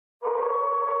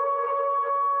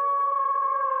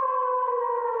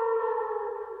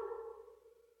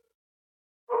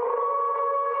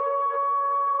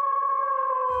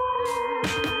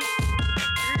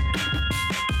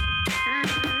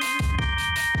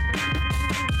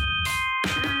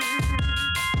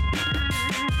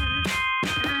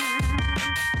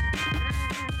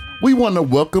we want to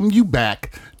welcome you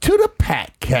back to the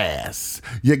Patcast.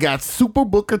 You got Super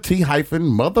Booker T hyphen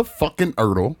motherfucking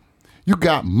Ertl. You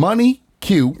got Money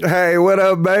Q. Hey, what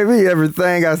up, baby?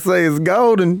 Everything I say is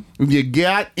golden. You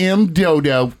got M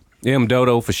Dodo. M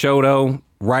Dodo for Shodo.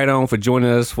 Right on for joining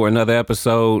us for another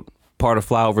episode. Part of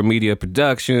Flyover Media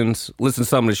Productions. Listen to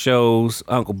some of the shows.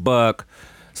 Uncle Buck.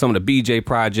 Some of the BJ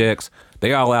projects.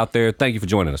 They all out there. Thank you for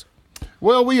joining us.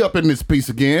 Well, we up in this piece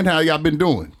again. How y'all been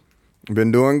doing?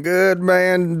 Been doing good,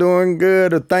 man. Doing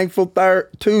good. A thankful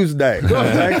Tuesday.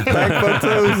 Thankful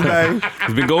Tuesday.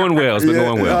 It's been going well. It's been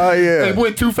going well. Oh, yeah. It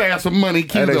went too fast for Money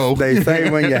Q, though. They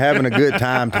say when you're having a good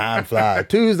time flies.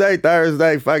 Tuesday,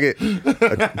 Thursday, fuck it.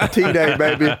 A T-day,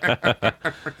 baby.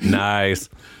 Nice.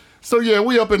 So, yeah,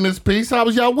 we up in this piece. How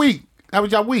was y'all week?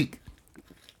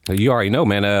 You already know,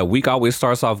 man. Week always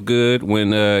starts off good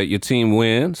when your team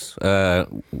wins. Of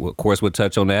course, we'll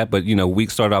touch on that. But, you know,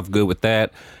 week started off good with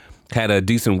that. Had a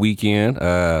decent weekend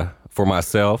for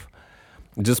myself.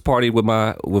 Just partied with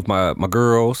my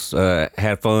girls.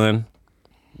 Had fun.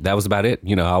 That was about it.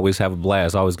 You know, I always have a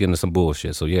blast. Always getting into some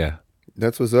bullshit. So, yeah.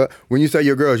 That's what's up. When you say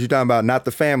your girls, you're talking about not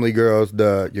the family girls,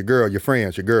 your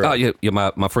friends, your girls. Oh, yeah,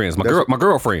 my friends. My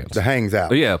girlfriends. The hangs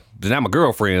out. Yeah, they're not my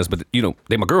girlfriends, but, you know,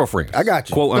 they my girlfriends. I got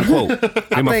you. Quote, unquote.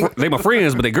 They my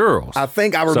friends, but they girls. I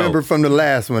think I remember from the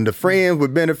last one, the friends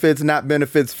with benefits, not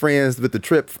benefits, friends with the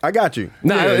trip. I got you.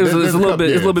 No, Yeah, it's a little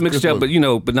bit mixed just up, but, you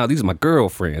know, no, these are my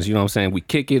girlfriends. You know what I'm saying? We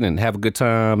kick it and have a good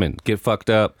time and get fucked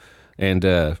up. And,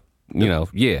 you know,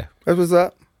 yeah. That's what's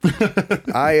up.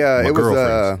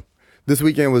 This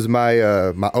weekend was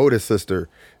my my oldest sister,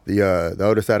 the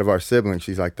oldest out of our siblings.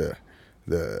 She's like the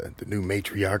new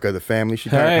matriarch of the family. She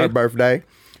turned her birthday,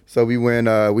 so we went.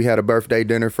 We had a birthday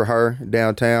dinner for her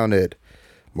downtown at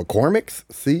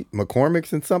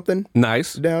McCormick's and something.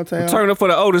 Nice. Downtown. Turn up for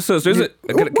the older sister. Is it?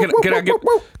 Can I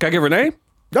give her name?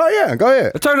 Oh yeah, go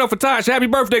ahead. Turn up for Tasha. Happy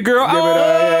birthday, girl. Give it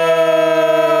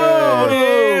a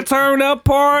Yeah, turn up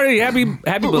party. Happy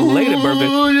belated birthday.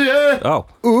 Oh, yeah. Oh.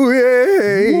 Ooh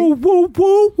yeah. Woo, woo,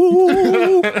 woo,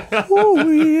 woo.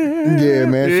 Ooh, yeah. Yeah,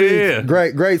 man. Yeah. She's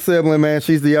great sibling, man.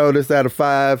 She's the oldest out of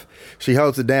 5. She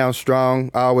holds it down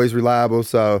strong, always reliable.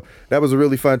 So that was a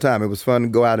really fun time. It was fun to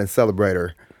go out and celebrate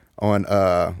her on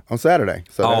Saturday.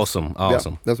 So Awesome.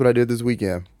 That's what I did this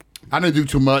weekend. I didn't do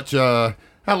too much. Had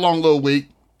a long little week.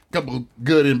 Couple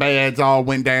good and bads all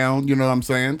went down, you know what I'm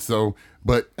saying? So,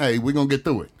 but hey, we're going to get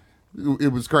through it.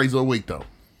 It was crazy a week, though.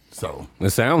 So It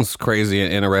sounds crazy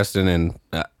and interesting, and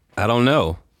I don't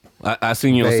know. I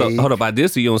seen you on hold up. I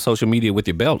did see you on social media with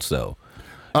your belts, though.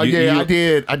 I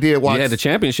did watch. You had the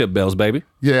championship belts, baby.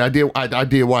 Yeah, I did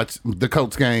watch the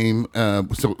Colts game.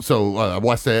 So I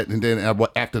watched that, and then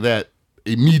after that,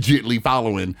 immediately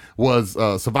following was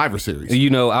Survivor Series.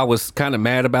 You know, I was kind of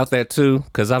mad about that too,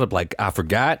 because I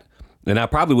forgot, and I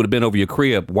probably would have been over your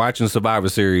crib watching Survivor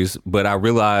Series, but I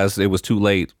realized it was too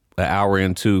late. An hour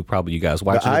into probably you guys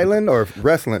watching The island or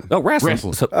wrestling? Oh,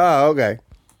 wrestling. So, Oh, okay.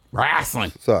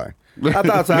 Wrestling. Sorry. I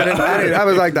thought so. I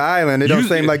was like the island. It don't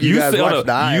seem like you guys watched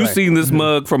the island. You seen this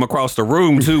mug from across the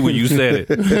room too when you said it.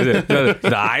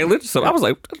 The island. So I was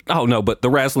like, oh no, but the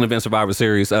wrestling event Survivor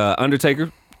Series,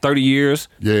 Undertaker. 30 years.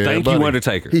 Yeah, Thank buddy. you,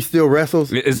 Undertaker. He still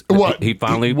wrestles? He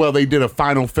finally... Well, they did a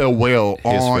final farewell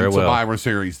on Survivor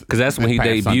Series. Because that's when he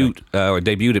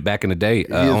debuted it back in the day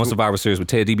on Survivor Series with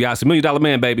Ted DiBiase. $1 Million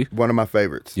Man, baby. One of my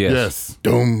favorites. Yes.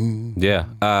 Doom.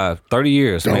 Yeah. 30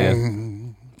 years, man.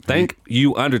 Thank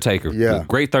you, Undertaker. Yeah.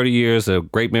 Great 30 years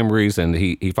of great memories, and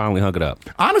he finally hung it up.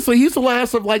 Honestly, he's the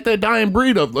last of like that dying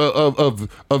breed of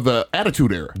the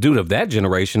Attitude Era. Dude of that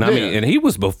generation. I mean, and he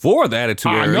was before the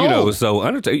Attitude Era, know. you know. So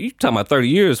Undertaker, you talking about 30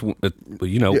 years,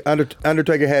 you know. Yeah,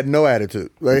 Undertaker had no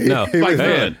attitude. Like, No. he was,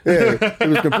 Man. he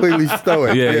was completely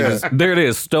stoic. Yeah. There it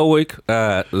is. Stoic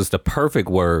is the perfect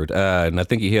word. And I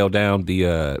think he held down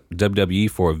the WWE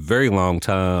for a very long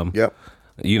time. Yep.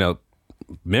 You know,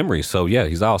 memories. So yeah,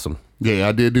 he's awesome. Yeah,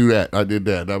 I did do that. I did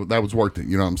that. That was worth it.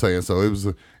 You know what I'm saying? So it was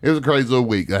a crazy little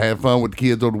week. I had fun with the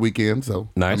kids over the weekend. So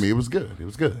Nice. I mean, it was good. It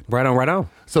was good. Right on.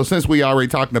 So since we already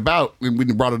talking about, and we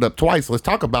brought it up twice, let's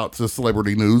talk about the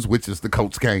celebrity news, which is the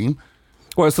Colts game.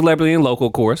 Well, celebrity and local,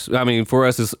 of course. I mean, for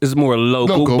us, it's more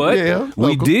local, but we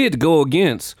local. did go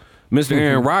against Mr.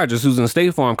 Aaron Rodgers, who's in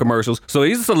State Farm commercials. So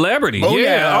he's a celebrity.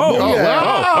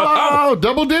 Oh,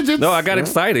 double digits. No, I got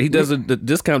excited. He does the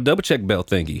discount double check belt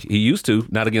thingy. He used to,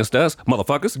 not against us,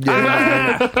 motherfuckers.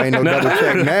 Yeah. Ain't no double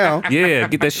check now. Yeah,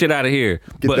 get that shit out of here.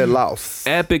 Get that loss.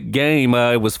 Epic game.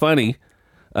 It was funny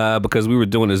because we were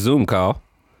doing a Zoom call,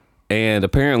 and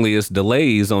apparently it's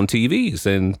delays on TVs,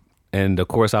 and of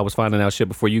course I was finding out shit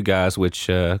before you guys, which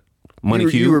Money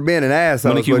Q. You were being an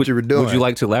asshole. Is what you were doing. Would you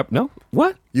like to elaborate? No.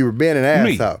 What? You were being an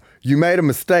asshole. You made a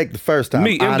mistake the first time.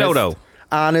 Me, M. Dodo.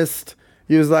 Honest.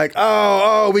 You was like,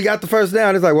 oh, we got the first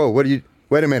down. It's like, whoa, what are you?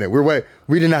 Wait a minute.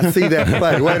 We did not see that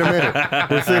play. Wait a minute.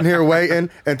 We're sitting here waiting,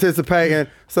 anticipating.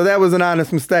 So that was an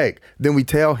honest mistake. Then we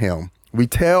tell him,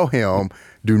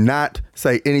 do not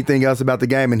say anything else about the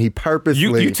game, and he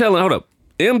purposely. You telling? Hold up.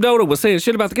 M. Dodo was saying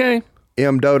shit about the game.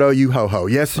 M. Dodo, you ho-ho.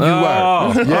 Yes, you were.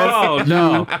 Yes,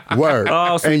 you were.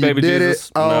 Oh, sweet and baby you did Jesus.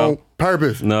 it on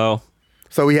purpose. No.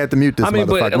 So we had to mute this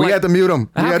motherfucker. We had to mute him.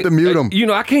 We had to mute him. You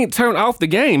know, I can't turn off the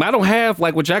game. I don't have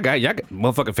like what y'all got. Y'all got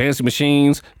motherfucking fancy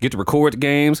machines, get to record the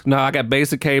games. No, I got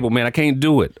basic cable, man. I can't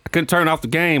do it. I couldn't turn off the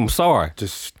game. I'm sorry.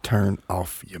 Just turn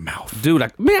off your mouth. Dude,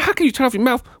 man, how can you turn off your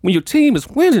mouth when your team is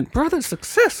winning, brother?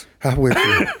 Success. I went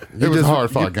through It was a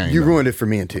hard-fought game. You ruined it for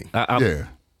me and T. Yeah.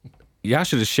 Y'all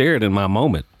should have shared in my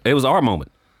moment. It was our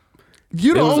moment.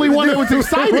 You're the only one that was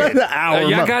excited.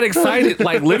 Y'all got excited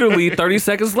like literally 30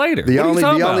 seconds later. The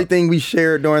only thing we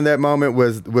shared during that moment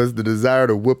was the desire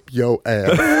to whoop your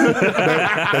ass.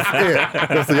 That's it.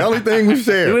 That's the only thing we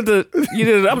shared.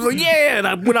 I was like, yeah, and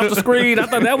I went off the screen. I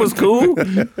thought that was cool. But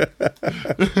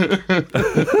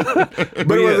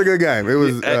it was a good game. It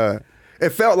was. It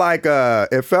felt like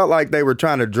they were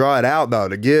trying to draw it out though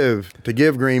to give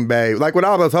Green Bay like with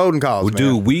all those holding calls. Man.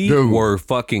 Dude, we were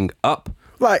fucking up.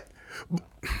 Like.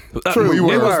 True,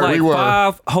 it was like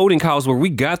 5 holding calls where we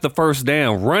got the first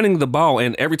down, running the ball,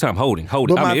 and every time holding.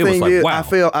 But my thing is, wow.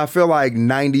 I feel like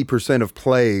 90% of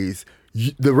plays,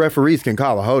 the referees can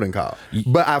call a holding call.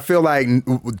 But I feel like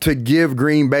to give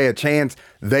Green Bay a chance,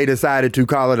 they decided to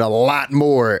call it a lot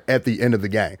more at the end of the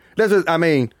game.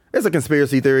 It's a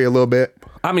conspiracy theory a little bit.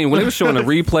 I mean, when they were showing the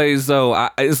replays, though,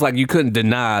 it's like you couldn't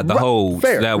deny the holds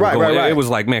that were going. Right. It was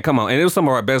like, man, come on. And it was some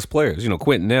of our best players. You know,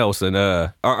 Quentin Nelson,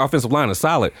 our offensive line is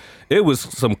solid. It was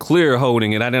some clear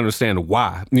holding, and I didn't understand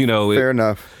why. You know, fair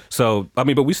enough. So, I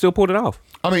mean, but we still pulled it off.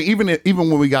 I mean, even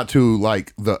when we got to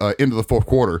like the end of the fourth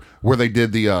quarter where they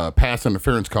did the pass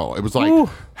interference call, it was like,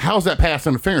 how's that pass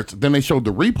interference? Then they showed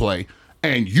the replay,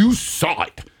 and you saw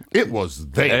it. It was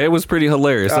there. It was pretty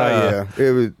hilarious. Yeah,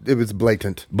 it was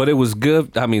blatant. But it was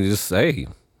good. I mean, just hey,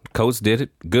 Coach did it.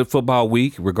 Good football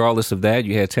week. Regardless of that,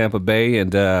 you had Tampa Bay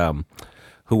and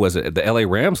who was it? The LA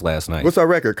Rams last night. What's our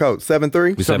record, Coach?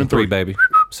 7-3? 7-3, baby.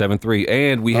 7-3.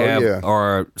 And we have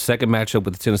our second matchup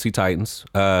with the Tennessee Titans.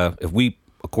 If we,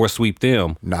 of course, sweep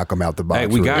them, knock them out the box. Hey,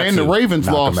 we got and the Ravens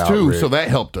lost too, so that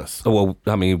helped us. Well,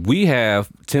 I mean, we have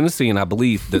Tennessee and I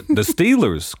believe the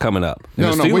Steelers coming up. And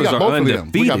the Steelers we got both undefeated.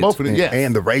 of them. We got both of them. Yes.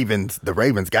 And the Ravens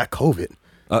got COVID.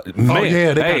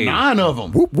 Man, they got 9 of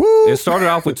them. Whoop, whoop. It started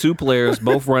off with 2 players,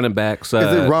 both running backs. Is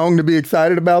it wrong to be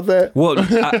excited about that? Well,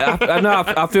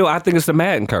 I think it's the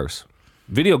Madden curse.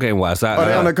 Video game wise, are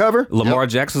they on the cover? Lamar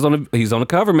Jackson's he's on the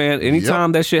cover, man.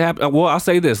 Anytime that shit happens, well, I'll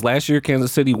say this: last year,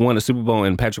 Kansas City won the Super Bowl,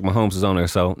 and Patrick Mahomes is on there,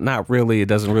 so not really. It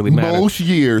doesn't really matter. Most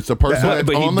years, the person that's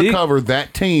on the cover,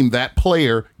 that team, that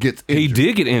player gets injured. He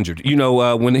did get injured. You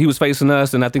know, when he was facing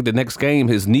us, and I think the next game,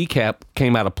 his kneecap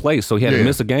came out of place, so he had to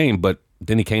miss a game, but.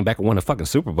 Then he came back and won the fucking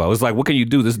Super Bowl. It's like, what can you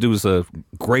do? This dude's a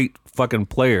great fucking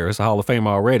player. It's a Hall of Famer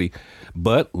already.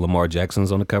 But Lamar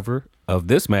Jackson's on the cover of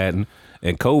this Madden,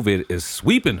 and COVID is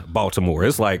sweeping Baltimore.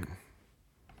 It's like,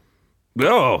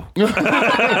 it's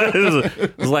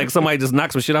like somebody just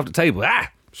knocked some shit off the table.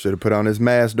 Should have put on his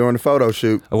mask during the photo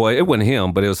shoot. Well, it wasn't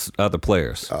him, but it was other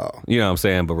players. Oh. You know what I'm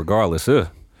saying? But regardless,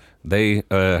 they,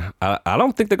 I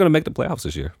don't think they're going to make the playoffs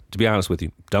this year, to be honest with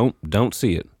you. Don't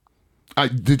see it.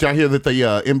 Did y'all hear that the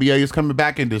NBA is coming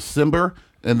back in December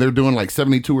and they're doing like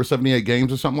 72 or 78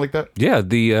 games or something like that? Yeah,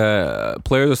 the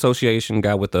Players Association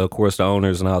got with, of course, the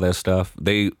owners and all that stuff.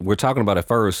 They were talking about at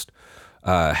first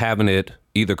having it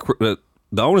either the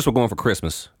owners were going for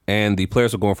Christmas and the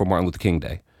players were going for Martin Luther King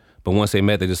Day. But once they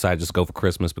met, they decided just to go for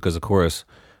Christmas because, of course,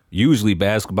 usually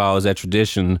basketball is that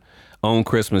tradition on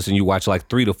Christmas and you watch like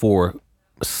 3 to 4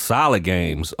 solid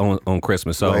games on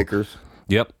Christmas. So Lakers.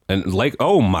 Yep. And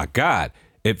oh my God.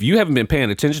 If you haven't been paying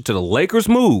attention to the Lakers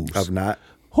moves. I've not.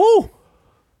 Who?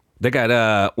 They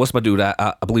got what's my dude?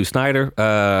 I believe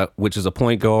Snyder, which is a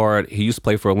point guard. He used to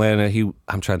play for Atlanta.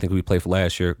 I'm trying to think who he played for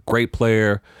last year. Great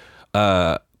player.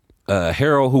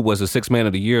 Harrell, who was a 6th man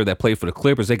of the year that played for the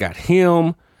Clippers. They got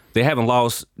him. They haven't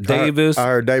lost Davis. I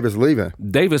heard Davis leaving.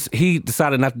 Davis, he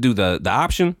decided not to do the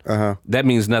option. That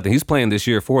means nothing. He's playing this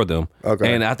year for them.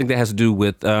 Okay. And I think that has to do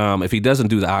with if he doesn't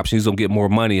do the option, he's going to get more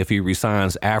money if he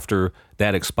resigns after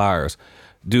that expires.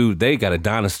 Dude, they got a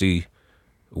dynasty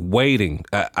waiting.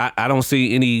 I don't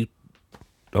see any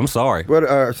I'm sorry.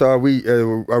 What? So are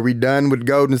we done with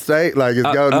Golden State? Like, is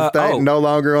Golden State no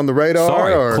longer on the radar?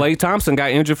 Sorry, or? Klay Thompson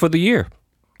got injured for the year.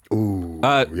 Ooh,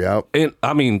 yep. And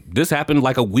I mean, this happened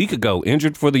like a week ago.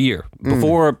 Injured for the year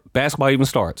before basketball even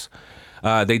starts.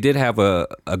 They did have a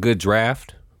good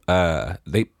draft.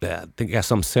 They got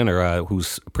some center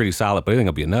who's pretty solid, but it ain't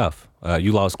gonna be enough.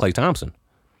 You lost Klay Thompson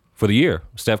for the year.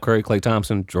 Steph Curry, Klay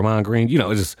Thompson, Draymond Green. You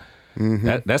know, it's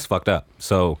just that's fucked up.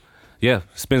 So yeah,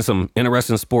 it's been some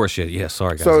interesting sports shit. Yeah,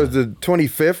 sorry guys. So is the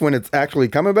 25th when it's actually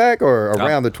coming back, or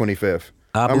around the 25th?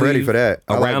 I'm ready for that.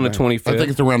 Around the 25th. I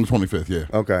think it's around the 25th.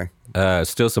 Yeah. Okay.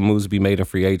 Still some moves to be made in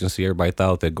free agency. Everybody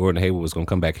thought that Gordon Hayward was going to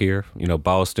come back here. You know,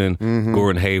 Boston,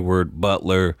 Gordon Hayward,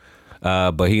 Butler.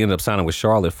 But he ended up signing with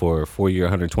Charlotte for a 4-year,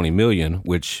 $120 million,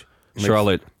 which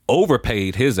Charlotte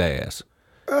overpaid his ass.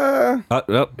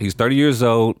 He's 30 years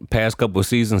old. Past couple of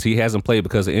seasons, he hasn't played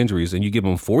because of injuries. And you give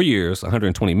him 4 years,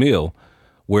 $120 million,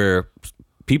 where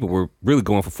people were really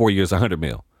going for 4 years, $100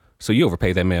 million. So you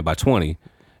overpay that man by 20,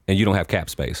 and you don't have cap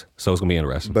space. So it's going to be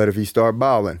interesting. But if he start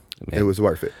balling, it was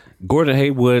worth it. Gordon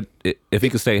Hayward, if he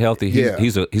can stay healthy,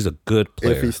 he's a good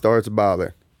player. If he starts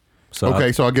balling.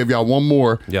 So so I'll give y'all one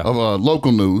more of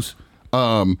local news.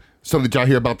 So did y'all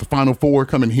hear about the Final Four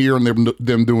coming here and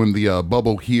them doing the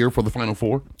bubble here for the Final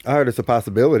Four? I heard it's a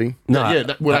possibility. No,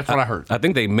 that's what I heard. I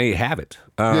think they may have it.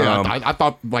 I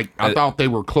thought they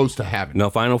were close to having it.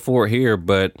 No Final Four here,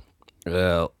 but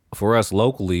for us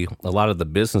locally, a lot of the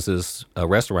businesses,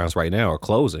 restaurants right now are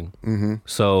closing. Mm-hmm.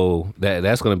 So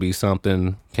that's going to be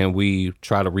something. Can we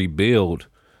try to rebuild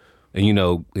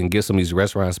and get some of these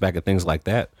restaurants back and things like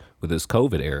that with this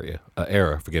COVID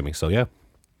era? Forgive me. So yeah,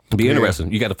 it'd be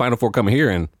interesting. You got the Final Four coming here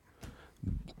and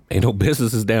ain't no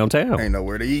businesses downtown. Ain't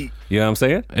nowhere to eat. You know what I'm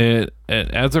saying? And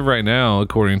as of right now,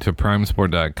 according to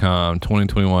primesport.com,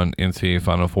 2021 NCAA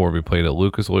Final Four will be played at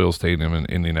Lucas Oil Stadium in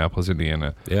Indianapolis,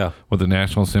 Indiana. Yeah. With the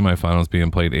national semifinals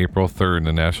being played April 3rd and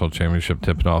the national championship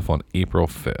tipping off on April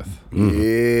 5th.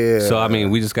 Yeah. So, I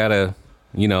mean, we just got to,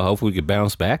 hopefully we could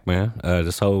bounce back, man.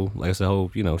 This whole, like I said,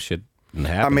 shit didn't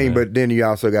happen. I mean, man. but then you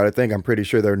also got to think, I'm pretty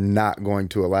sure they're not going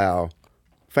to allow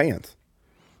fans.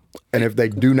 And if they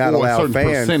do not allow a certain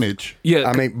fans, percentage. Yeah,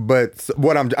 I mean, but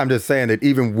what I'm just saying that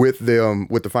even with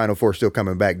the Final Four still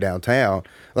coming back downtown,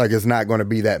 like it's not going to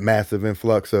be that massive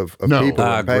influx of people.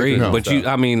 I agree, but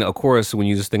stuff. of course, when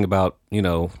you just think about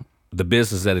the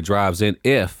business that it drives in,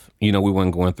 if we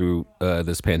weren't going through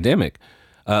this pandemic,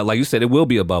 like you said, it will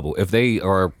be a bubble if they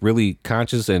are really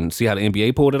conscious and see how the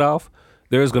NBA pulled it off.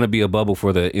 There's going to be a bubble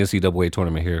for the NCAA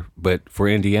tournament here, but for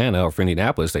Indiana or for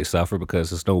Indianapolis, they suffer because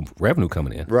there's no revenue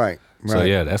coming in. Right. So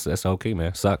yeah, that's okay,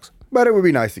 man. Sucks. But it would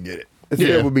be nice to get it.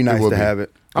 It would be nice to have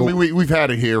it. I mean, we've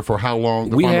had it here for how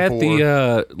long? We had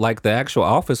the actual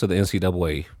office of the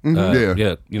NCAA. We've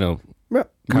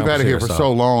had it here for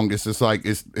so long. It's just like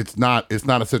it's not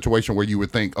a situation where you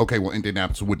would think, okay, well,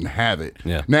 Indianapolis wouldn't have it.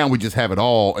 Yeah. Now we just have it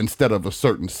all instead of a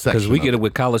certain section. Because we get it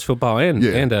with college football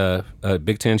and a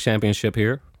Big Ten championship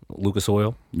here, Lucas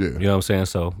Oil. Yeah. You know what I'm saying?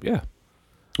 So yeah.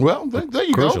 Well, there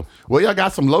you Crucial. go. Well, y'all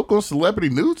got some local celebrity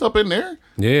news up in there.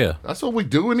 Yeah. That's what we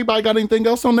do. Anybody got anything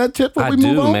else on that tip before we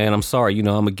move on? Man. I'm sorry.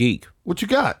 I'm a geek. What you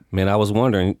got? Man, I was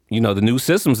wondering. The new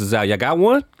systems is out. Y'all got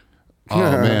one? Oh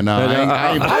man, no,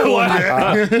 I ain't bought one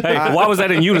yet. Hey, why was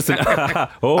that in unison?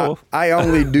 I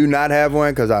only do not have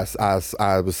one because I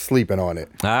was sleeping on it.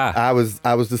 I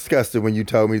was disgusted when you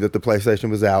told me that the PlayStation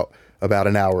was out about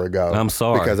an hour ago. I'm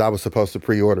sorry because I was supposed to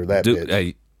pre-order that.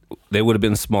 Hey, they would have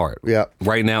been smart. Yeah.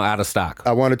 Right now, out of stock.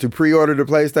 I wanted to pre-order the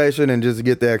PlayStation and just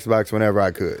get the Xbox whenever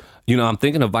I could. I'm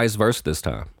thinking of vice versa this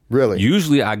time. Really?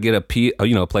 Usually I get a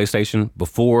PlayStation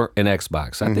before an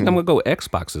Xbox. I think I'm gonna go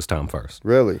Xbox this time first.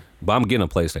 Really? But I'm getting a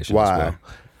PlayStation Why?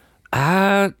 as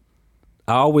well.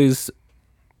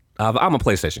 I'm a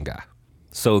PlayStation guy.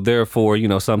 So therefore,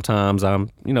 sometimes I'm,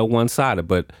 one-sided,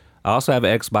 but I also have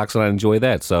an Xbox and I enjoy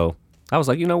that. So I was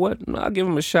like, you know what? I'll give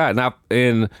them a shot. And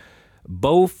in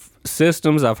both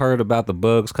systems, I've heard about the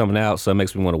bugs coming out, so it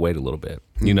makes me want to wait a little bit.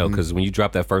 Because when you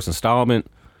drop that first installment,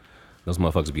 those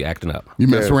motherfuckers be acting up. You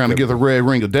mess around and get the red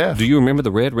ring of death. Do you remember the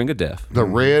red ring of death? The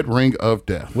red ring of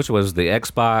death. Which was the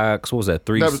Xbox, what was that,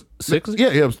 360? Yeah,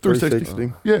 it was 360.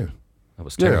 360. Yeah. That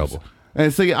was terrible. Yes.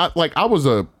 And see, I was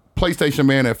a PlayStation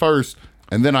man at first,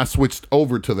 and then I switched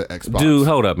over to the Xbox. Dude,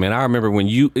 hold up, man. I remember when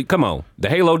come on, the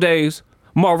Halo days,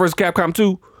 Marvel vs. Capcom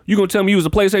 2, you gonna tell me you was a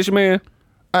PlayStation man?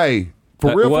 Hey,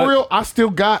 for real, I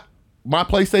still got my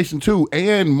PlayStation 2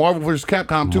 and Marvel vs.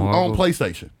 Capcom 2 on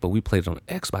PlayStation. But we played it on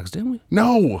Xbox, didn't we?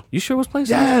 No. You sure it was PlayStation?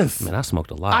 Yes. Man, I smoked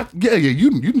a lot.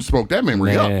 You didn't smoke that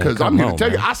memory up, because I'm here to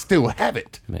tell you, I still have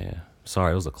it. Man.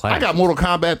 Sorry, it was a classic. I got Mortal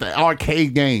Kombat, the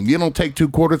arcade game. You don't take 2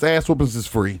 quarters. Ass whoopings is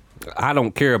free. I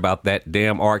don't care about that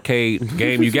damn arcade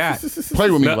game you got.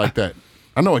 Play with me like that.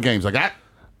 I know what games I got.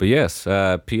 But yes,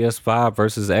 PS5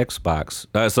 versus Xbox.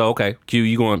 So okay, Q,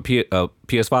 you going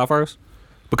PS5 first?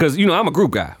 Because I'm a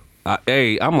group guy.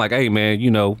 I'm like, hey man,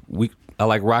 I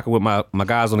like rocking with my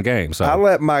guys on the game. So I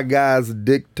let my guys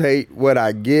dictate what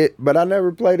I get, but I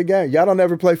never play the game. Y'all don't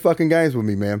ever play fucking games with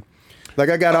me, man. Like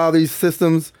I got all these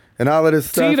systems and all of this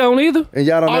stuff. you don't either. And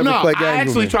y'all don't ever play games I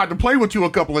actually with me. tried to play with you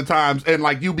a couple of times, and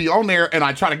like you be on there, and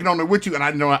I try to get on there with you, and I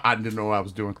didn't know what I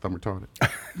was doing because I'm retarded.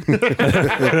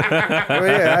 Well,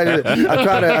 yeah,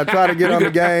 I try to get on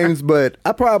the games, but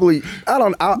I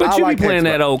don't. But you like be playing Xbox.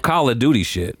 that old Call of Duty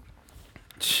shit,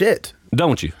 shit.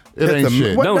 don't you? It ain't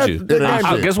shit. what- Don't that- you? that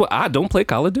game shit. Guess what? I don't play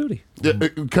Call of Duty.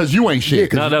 Because you ain't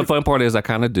shit. No, the fun part is I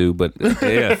kind of do, but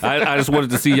yeah, I just wanted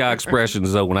to see y'all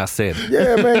expressions though when I said it.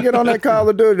 Yeah, man, get on that Call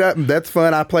of Duty. That's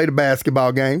fun. I play the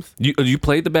basketball games. You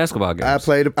played the basketball games. I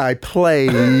play the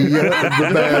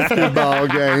basketball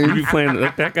You games. be playing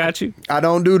that got you. I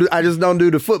just don't do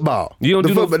the football. You don't the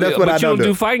do football. That's what but I you don't do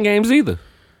do. fighting games either.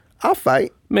 I'll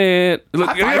fight. Man,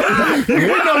 look. we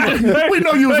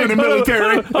know you was in the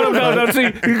military. No,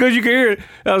 see, because you can hear it.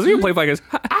 You play fight games.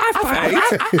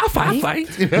 I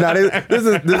fight. Now, this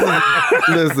is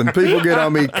listen. People get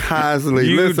on me constantly.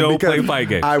 You Listen, don't because play fight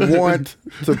games. I want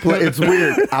to play. It's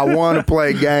weird. I want to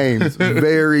play games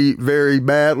very, very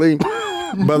badly,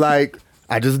 but like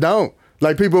I just don't.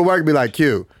 Like people at work be like,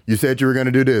 "Q, you said you were going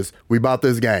to do this. We bought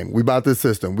this game. We bought this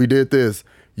system. We did this.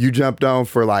 You jumped on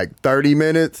for like 30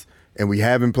 minutes, and we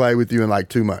haven't played with you in like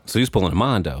 2 months." So he's pulling a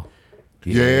Mondo.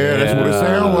 Yeah, that's what it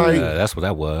sound like. That's what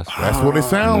that was. That's what it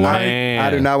sound like. Man. I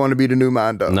do not want to be the new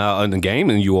Mondo. No, in the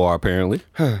gaming you are apparently.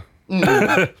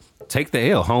 Take the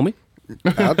L, homie.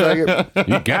 I'll take it.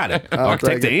 You got it. Or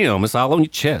take take the M. It's all on your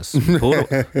chest. Pull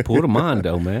the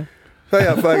Mondo, man. Hey,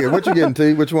 fuck it. What you getting,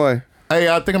 T? Which one? Hey,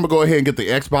 I think I'm gonna go ahead and get the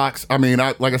Xbox. I mean,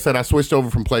 like I said, I switched over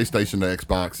from PlayStation to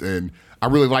Xbox, and I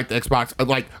really like the Xbox.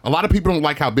 Like a lot of people don't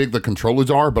like how big the controllers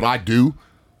are, but I do,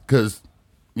 because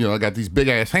I got these big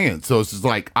ass hands. So it's just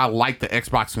like I like the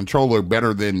Xbox controller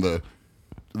better than the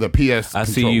PS. I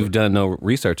see controller. you've done no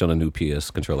research on the new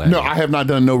PS controller. No, I have not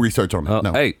done no research on it.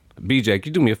 No. Hey, BJ, can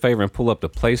you do me a favor and pull up the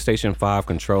PlayStation 5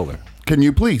 controller? Can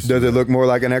you please? Does it look more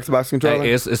like an Xbox controller?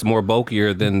 Hey, it's more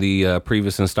bulkier than the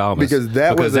previous installments. Because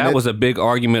that was a big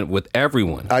argument with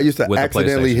everyone. I used to with the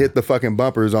accidentally PlayStation. hit the fucking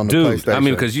bumpers on the Dude, PlayStation. I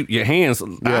mean, because your hands, I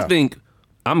Yeah. think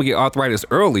I'm going to get arthritis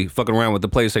early fucking around with the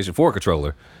PlayStation 4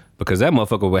 controller because that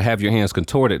motherfucker would have your hands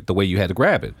contorted the way you had to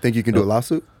grab it. Think you can do a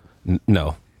lawsuit?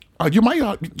 No. You might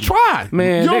try,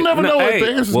 Man, You'll never know if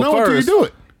the answer's no until you do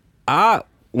it. I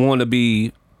want to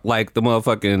be like the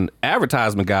motherfucking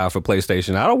advertisement guy for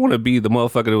PlayStation. I don't want to be the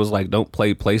motherfucker that was like, don't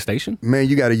play PlayStation. Man,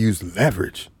 you got to use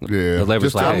leverage. Yeah, The leverage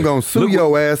just like, I'm hey, going to sue look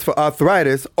your ass for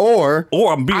arthritis or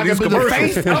I'm beating I these can be the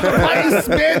commercials. face of the place,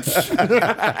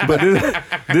 bitch.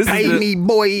 But this pay is me,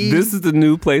 boy. This is the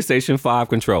new PlayStation 5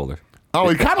 controller. Oh,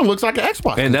 it kind of looks like an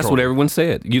Xbox. And that's what controller. everyone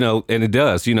said, and it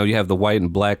does. You have the white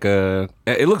and black.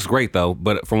 It looks great though,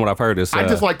 but from what I've heard, it's I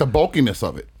just like the bulkiness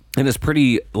of it. and it's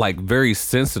pretty like very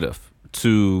sensitive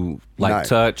to like Nice.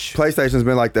 touch. PlayStation's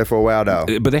been like that for a while now.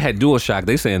 But they had DualShock.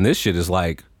 They saying this shit is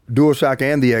like, DualShock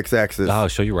and the X-axis. oh,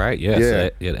 show you right,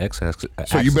 yes, Yeah. the X-axis.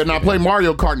 So you better not play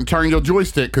Mario Kart and turn your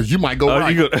joystick because you might go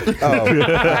right.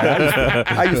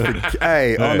 I used to,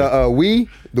 hey, on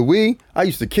the Wii, I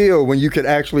used to kill when you could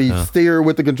actually steer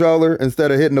with the controller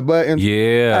instead of hitting the buttons.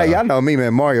 Yeah. Hey, y'all know me,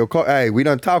 man. Mario Kart. Hey, we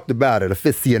done talked about it.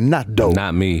 Aficionado.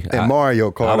 Not me. And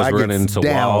Mario Kart. I was get running into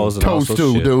down. walls and all Toast sorts stew,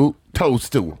 of shit. dude. Toast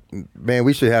stew. Man,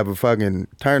 we should have a fucking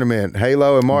tournament.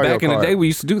 Halo and Mario Back in the Kart. day, we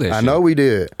used to do that. I shit. know we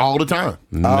did. All the time.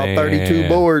 All 32 Man.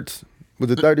 boards.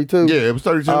 Was it 32? Yeah, it was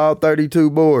 32. All 32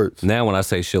 boards. Now when I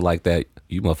say shit like that,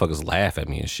 you motherfuckers laugh at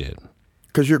me and shit.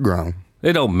 Because you're grown.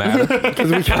 It don't matter.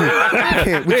 Because we can't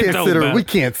matter. we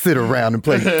can't sit around and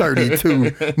play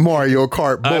 32 Mario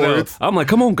Kart I know. boards. I'm like,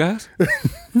 come on, guys.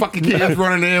 Fucking kids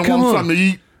running in, Come want on. something to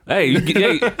eat. Hey, you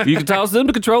can toss them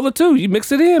the controller too. You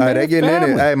mix it in, man. Hey, they getting in it.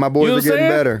 Family. Hey, my boys You know are what I'm getting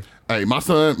saying? better. Hey, my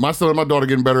son and my daughter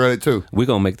getting better at it too. We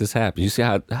gonna make this happen. You see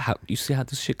how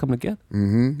this shit come together?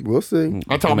 We'll see.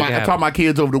 I taught my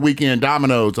kids over the weekend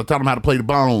dominoes. I taught them how to play the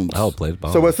bones. I'll play the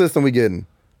ball. So what system we getting?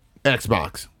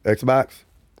 Xbox. Xbox?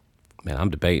 Man,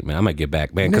 I'm debating, man. I might get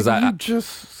back, man, because Nigga, you I'm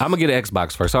just gonna get an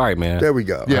Xbox first. All right, man. there we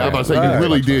go. Yeah, I was about to say All you right.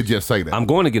 really did just say that. I'm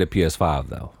going to get a PS5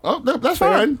 though. Oh, that's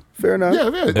fine. Fair enough. Yeah,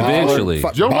 yeah. Eventually.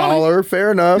 Joe money. Baller,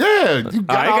 fair enough. Yeah, you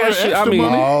got I all got that shit- I extra mean-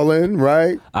 money. Balling,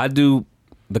 right? I do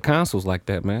the consoles like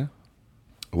that, man.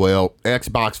 Well,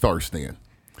 Xbox first then.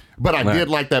 But I did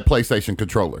like that PlayStation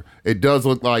controller. It does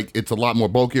look like it's a lot more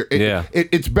bulkier.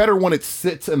 It's better when it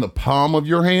sits in the palm of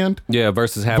your hand. Yeah,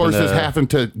 versus having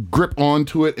to grip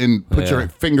onto it and put your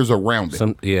fingers around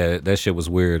it. That shit was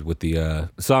weird with the.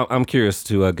 So I'm curious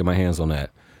to get my hands on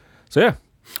that. So yeah.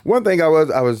 One thing I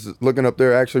was looking up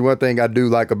there. Actually, one thing I do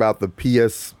like about the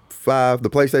PS5, the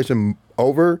PlayStation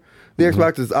over the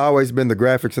Xbox, has always been the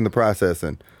graphics and the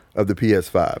processing of the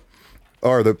PS5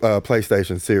 or the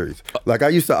PlayStation series. Like I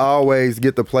used to always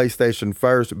get the PlayStation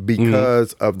first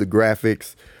because of the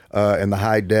graphics and the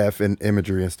high def and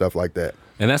imagery and stuff like that.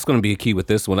 And that's going to be a key with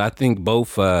this one. I think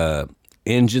both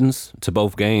engines to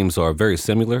both games are very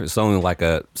similar. It's only like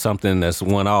something that's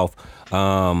one off.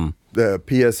 The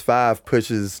PS5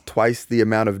 pushes twice the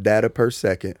amount of data per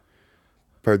second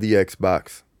per the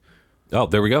Xbox. Oh,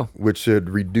 there we go. Which should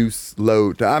reduce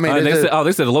load. They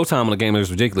said the load time on the game is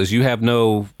ridiculous. You have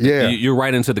no. Yeah. You're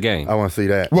right into the game. I want to see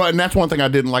that. Well, and that's one thing I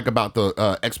didn't like about the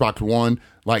Xbox One.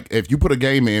 Like, if you put a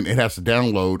game in, it has to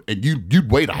download, and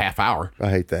you'd wait a half hour. I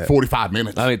hate that. 45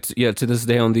 minutes. I mean, to this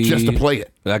day on the just to play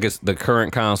it. I guess the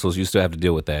current consoles, you still have to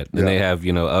deal with that. And they have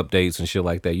updates and shit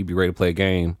like that. You'd be ready to play a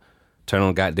game, turn on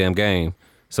a goddamn game.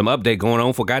 Some update going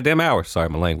on for goddamn hours. Sorry,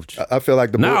 my language. I feel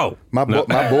like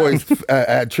my boys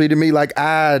treated me like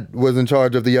I was in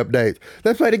charge of the updates.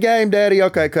 Let's play the game, Daddy.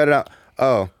 Okay, cut it out.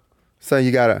 Oh, son,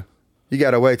 you gotta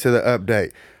wait till the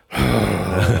update.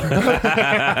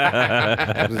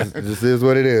 This is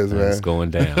what it is, man. It's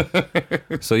going down.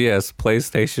 So yes,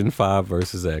 PlayStation 5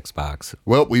 versus Xbox.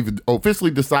 Well, we've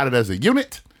officially decided as a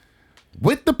unit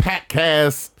with the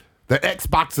Packcast, the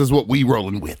Xbox is what we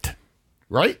rolling with.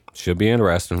 Right? Should be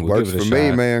interesting. We'll Works give it a for shot.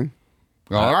 Me, man.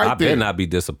 All right, I better not be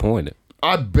disappointed.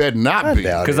 I bet not be.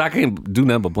 Because I can't do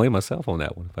nothing but blame myself on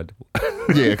that one if I do.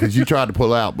 Yeah, because you tried to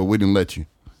pull out, but we didn't let you.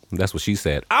 That's what she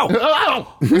said. Ow!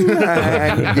 Ow!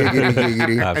 Giggity,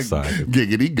 giggity. I'm sorry.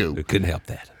 Giggity goo. I couldn't help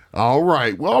that. All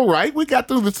right. Well, all right. We got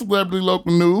through the celebrity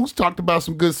local news, talked about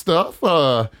some good stuff.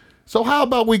 So how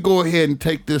about we go ahead and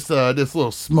take this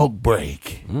little smoke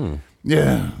break?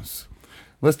 Yes.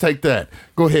 Let's take that.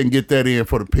 Go ahead and get that in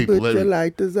for the people. Put your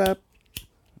lighters up.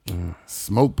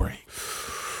 Smoke break.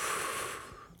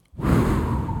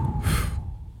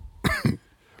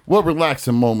 What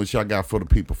relaxing moments y'all got for the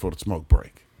people for the smoke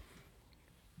break?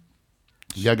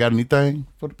 Y'all got anything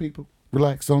for the people?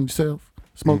 Relax on yourself.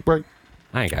 Smoke break.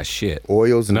 I ain't got shit.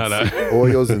 Oils and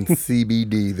oils and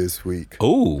CBD this week.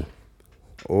 Ooh.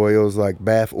 Oils like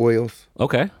bath oils.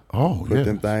 Okay. Oh, Put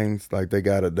them things like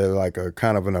they're like a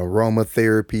kind of an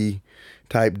aromatherapy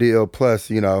type deal.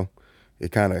 Plus,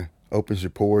 it kind of opens your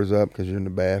pores up because you're in the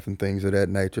bath and things of that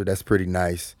nature. That's pretty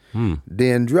nice.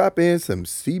 Then drop in some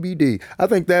CBD. I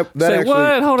think that Say actually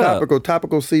what? Hold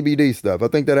topical CBD stuff. I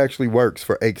think that actually works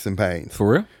for aches and pains. For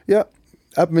real? Yep.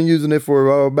 I've been using it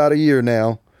for about a year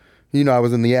now. I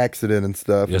was in the accident and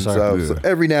stuff. Yes, and so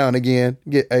every now and again,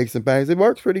 get aches and pains. It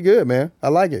works pretty good, man. I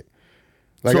like it.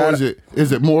 Like so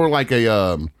is it more like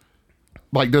a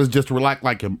does it just relax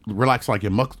like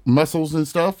your muscles and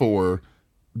stuff, or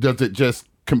does it just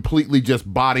completely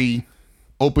just body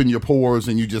open your pores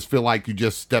and you just feel like you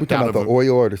just stepped out of the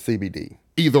oil or the CBD?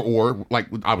 Either or, like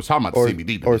I was talking about the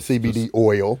CBD. Or CBD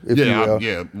oil, if you will.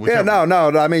 Yeah. No.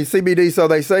 I mean, CBD, so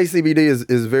they say CBD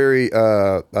is very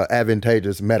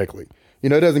advantageous medically. It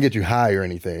doesn't get you high or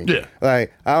anything. Yeah.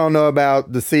 Like, I don't know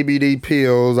about the CBD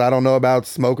pills. I don't know about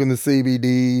smoking the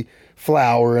CBD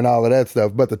flower and all of that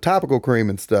stuff. But the topical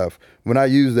cream and stuff, when I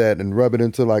use that and rub it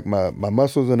into like my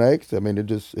muscles and aches, I mean,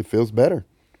 it feels better.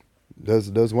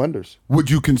 It does wonders. Would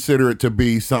you consider it to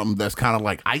be something that's kind of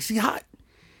like icy hot?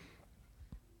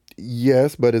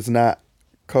 Yes, but it's not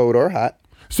cold or hot.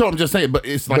 So I'm just saying, but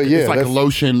it's like a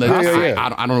lotion. That I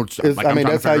don't know.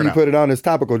 That's how you put it on. It's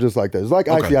topical, just like that. It's like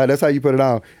icy hot. That's how you put it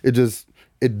on.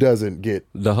 It doesn't get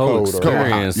the whole cold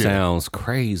experience sounds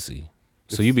crazy.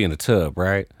 So you be in a tub,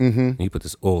 right? Mm-hmm. And you put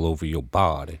this oil over your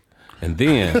body, and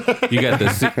then you got the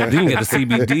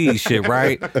CBD shit,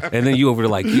 right? And then you over there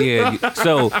like, yeah.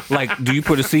 So like, do you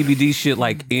put a CBD shit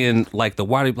like in like the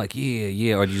water? Like,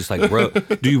 yeah, or do you just like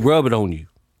rub? Do you rub it on you?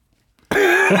 You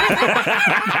know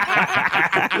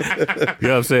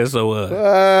what I'm saying? So,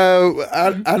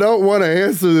 I don't want to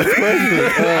answer this question.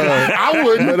 I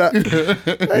wouldn't. You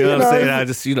know what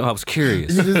I'm saying? I was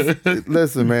curious.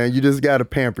 Listen, man, you just got to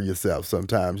pamper yourself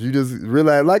sometimes. You just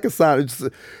realize, like a sign,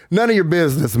 none of your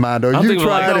business, Mondo. You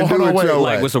try to do it your way.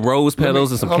 Like with some rose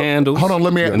petals and some candles. Hold on,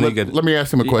 let me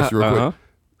ask him a question real quick.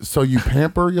 So you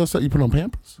pamper yourself? You put on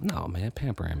Pampers? No, man,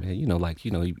 pampering, man. You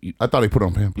I thought he put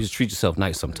on Pampers. just treat yourself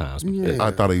nice sometimes.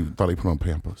 I thought he put on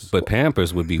Pampers. But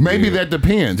Pampers would be Maybe weird. that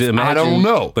depends. I don't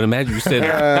know. But imagine you said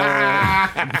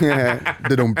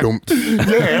Dum-dum.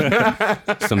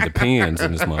 some depends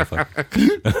in this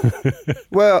motherfucker.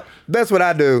 Well, that's what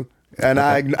I do, and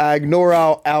I ignore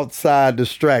all outside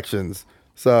distractions.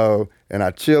 So, and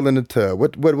I chill in the tub.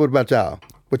 What about y'all?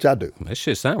 What y'all do? That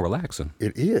shit sound relaxing.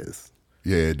 It is.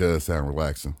 Yeah, it does sound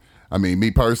relaxing. I mean, me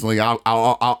personally,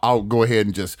 I'll go ahead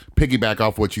and just piggyback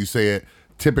off what you said.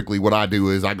 Typically, what I do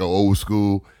is I go old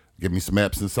school, give me some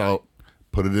Epsom salt,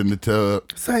 put it in the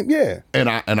tub, Same, yeah. and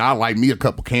I light me a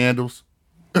couple candles.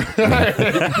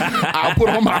 I'll put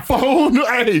on my phone.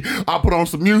 Hey, I'll put on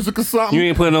some music or something. You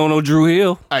ain't putting on no Drew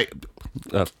Hill. Hey,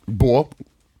 boy,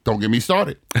 don't get me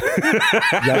started.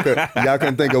 Y'all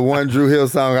couldn't think of one Drew Hill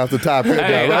song off the top. Right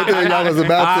there, y'all was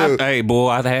about to. Hey, boy,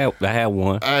 I had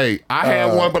one. Hey, I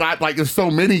had one, but there's so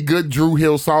many good Drew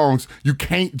Hill songs. You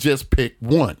can't just pick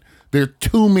one. There are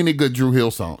too many good Drew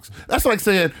Hill songs. That's like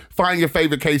saying find your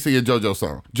favorite Casey and JoJo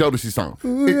song, Jodeci song.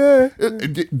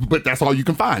 But that's all you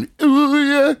can find. Ooh,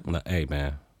 yeah. No, hey,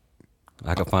 man,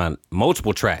 I can find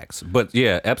multiple tracks, but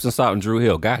yeah, Epsom salt and Drew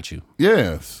Hill got you.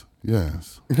 Yes. Yeah,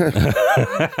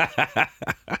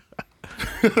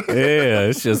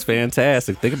 it's just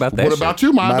fantastic. Think about that. What about you,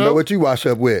 I know Mondo? what you wash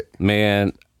up with.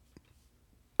 Man,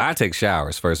 I take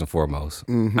showers first and foremost.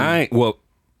 Hold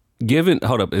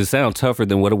up, it sounds tougher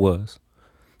than what it was.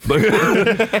 But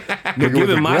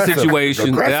given my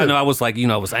situation, I know I was like,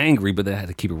 I was angry, but I had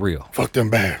to keep it real. Fuck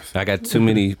them bears. I got too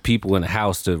many people in the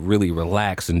house to really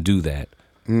relax and do that.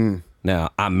 Now,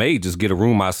 I may just get a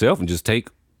room myself and just take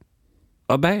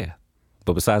a bath.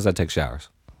 But besides, I take showers.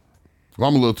 Well,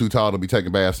 I'm a little too tall to be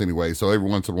taking baths anyway, so every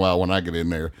once in a while when I get in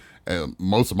there,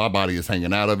 most of my body is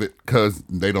hanging out of it because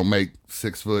they don't make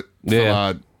 6 foot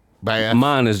solid baths.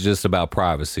 Mine is just about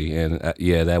privacy, and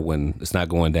that one, it's not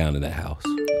going down in that house.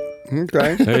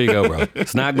 Okay. There you go, bro.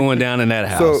 It's not going down in that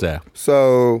house.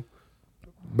 So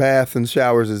baths and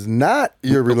showers is not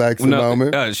your relaxing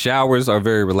moment. Showers are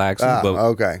very relaxing.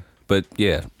 Okay. But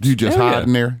yeah. Do you just hide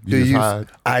in there? Do you use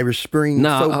Irish Spring?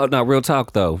 No, real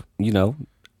talk though.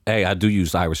 Hey, I do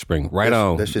use Irish Spring.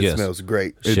 On. That shit smells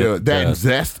great. That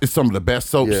Zest is some of the best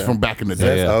soaps from back in the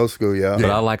day. That's old school, yeah. But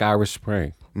I like Irish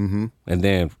Spring. Mm-hmm. And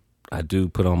then I do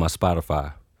put on my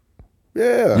Spotify.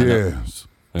 Yeah. Yes.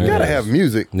 You gotta have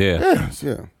music. Yeah. Yes.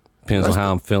 Yeah. Depends on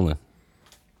how I'm feeling.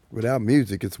 Without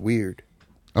music, it's weird.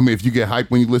 I mean, if you get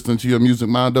hyped when you listen to your music,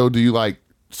 Mondo, do you like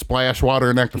splash water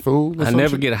and act a fool? I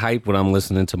never get hyped when I'm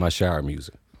listening to my shower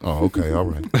music. Oh, okay. All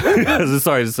right.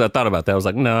 Sorry, I thought about that. I was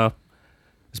like, no,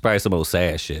 it's probably some old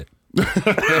sad shit.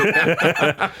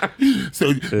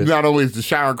 So not only is the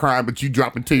shower crying, but you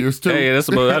dropping tears too. Hey, that's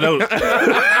about. I don't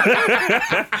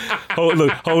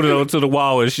holding on to the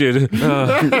wall and shit.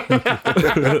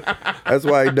 That's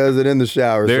why he does it in the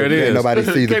shower. There it is. Can't nobody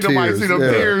see the Can't tears. nobody see them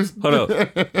tears. Hold up.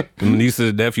 My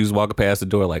nieces and nephews walking past the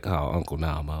door like, oh, Uncle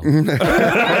Namo.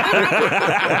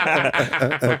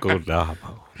 Uncle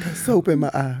Namo. Soap in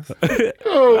my eyes.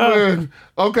 Oh man.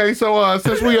 Okay, so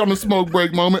since we on the smoke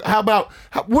break moment,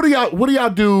 what do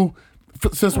y'all do?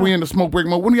 Since we in the smoke break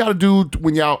moment, what do y'all do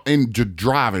when y'all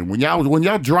driving? When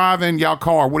y'all driving y'all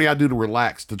car, what do y'all do to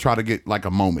relax to try to get like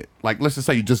a moment? Like let's just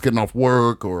say you're just getting off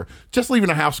work or just leaving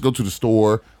the house to go to the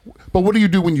store. But what do you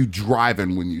do when you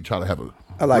driving when you try to have a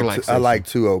I like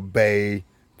to obey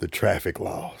the traffic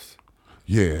laws.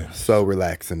 Yeah. So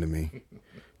relaxing to me.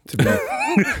 To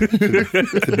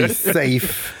be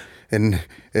safe and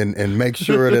make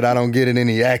sure that I don't get in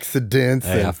any accidents.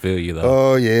 Hey, I feel you though.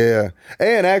 Oh yeah.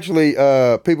 And actually,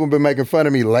 people have been making fun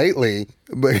of me lately,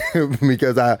 but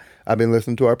because I've been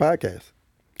listening to our podcast.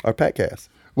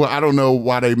 Well, I don't know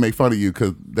why they make fun of you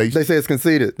because they say it's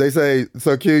conceited. They say,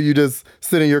 so Q, you just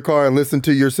sit in your car and listen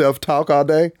to yourself talk all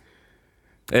day.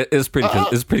 It's pretty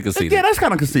conceited. Yeah, that's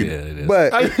kind of conceited. Yeah, it is.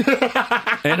 But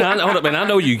and I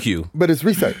know you, Q. But it's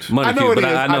research. I know it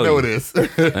is.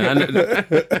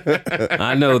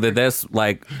 I know that's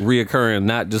like reoccurring,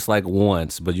 not just like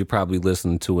once, but you're probably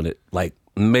listening to it like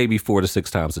maybe 4 to 6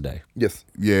 times a day. Yes.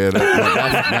 Yeah,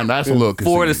 that's a little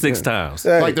conceited. 4 to 6 times.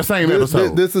 Hey, like the same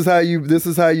episode. This is how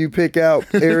you pick out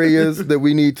areas that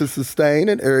we need to sustain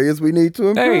and areas we need to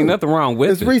improve. There ain't nothing wrong with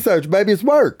it's it. Research, baby. It's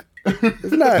work.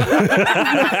 It's not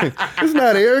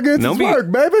arrogance. It's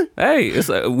work, baby. Hey,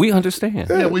 we understand.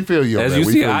 Yeah, we feel you. As you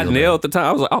see, I nailed the time.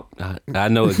 I was like, oh, I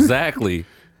know exactly.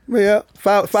 Yeah,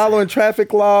 following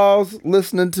traffic laws,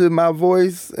 listening to my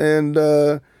voice,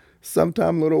 and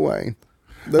sometime Lil Wayne.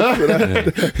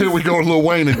 Here we go, Lil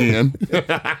Wayne again.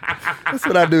 That's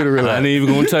what I do to I relax. ain't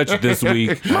even gonna touch it this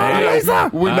week. I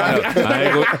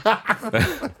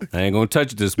ain't gonna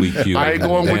touch it this week, Q. I ain't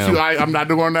going with Damn. you. I'm not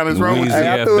going down this road with you. Weezy.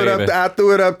 Hey, Yeah, I threw it baby. up. I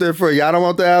threw it up there for you. I don't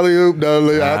want the alley oop,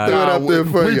 Dudley. I threw it up there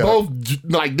for we you. both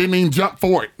like didn't even jump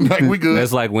for it. Like we good.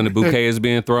 That's like when the bouquet is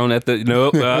being thrown at the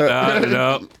nope. Move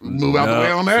out the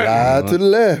way on that. Slide to the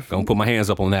left. Gonna put my hands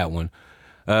up on that one.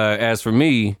 As for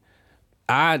me,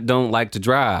 I don't like to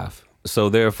drive, so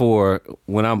therefore,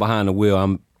 when I'm behind the wheel,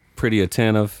 I'm pretty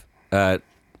attentive. But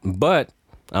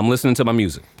I'm listening to my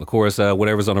music, of course.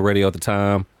 Whatever's on the radio at the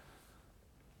time.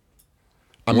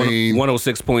 I mean,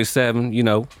 106.7. You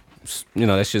know,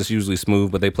 that's just usually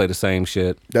smooth, but they play the same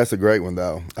shit. That's a great one,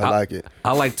 though. I like it.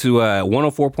 I like to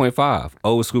 104.5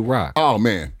 old school rock. oh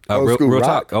man. Old school real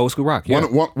rock? talk, old school rock. Yeah.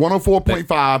 104.5,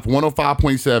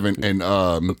 105.7, and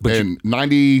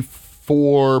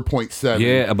 94.7.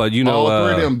 Yeah, but you know, all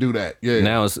three of them do that. Yeah.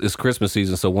 Now it's Christmas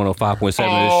season, so 105.7 is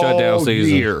All shutdown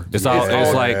season. year. It's all. Yeah.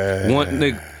 It's like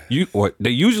they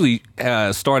usually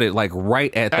started like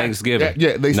right at Thanksgiving.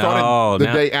 Yeah, they started the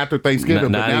now- day after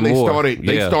Thanksgiving, not but now anymore.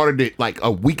 they started it like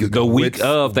a week ago. the week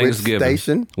of which Thanksgiving.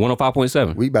 station?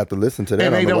 105.7. We about to listen to that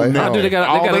And on they the way don't know. home. Dude, they got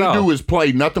all it they all. do is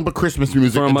play nothing but Christmas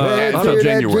music From, until Hear until that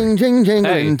January. Jing, jing, jing,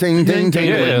 Hey. ting, ting, ting,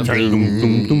 Yeah.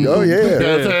 ting. Oh, yeah.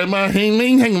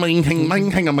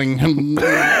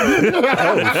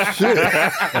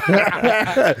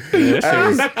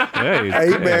 Hey,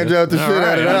 He banjoed the shit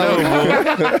out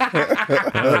of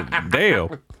that. damn.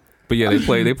 But yeah, they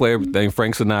play everything.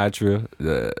 Frank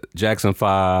Sinatra, Jackson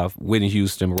 5, Whitney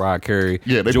Houston, Mariah Carey,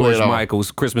 Yeah, they play George it all.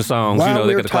 Michael's Christmas songs. While you know,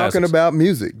 they we're got the talking classics. about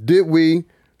music, did we?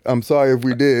 I'm sorry if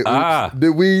we did. Ah.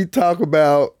 Did we talk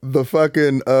about the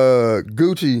fucking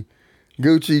Gucci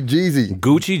Jeezy?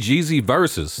 Gucci Jeezy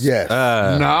versus. Yes.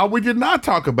 No, we did not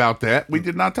talk about that. We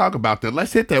did not talk about that.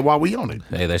 Let's hit that while we on it.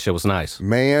 Hey, that shit was nice.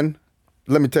 Man,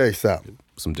 let me tell you something.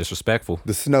 Some disrespectful.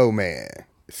 The snowman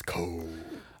is cold.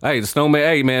 Hey, the Snowman.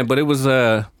 Hey, man, but it was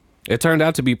it turned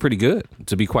out to be pretty good.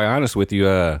 To be quite honest with you,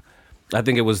 I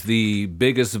think it was the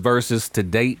biggest versus to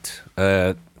date.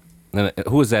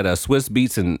 Who is that? Swiss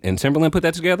Beats and Timberland put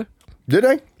that together. Did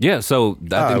they? Yeah, so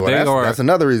I think they that's, are. That's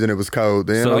another reason it was cold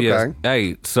then. So okay. yes,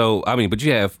 hey, so I mean, but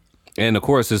you have, and of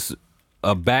course, it's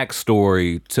a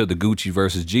backstory to the Gucci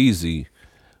versus Jeezy,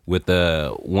 with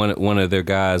one of their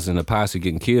guys in the posse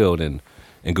getting killed, and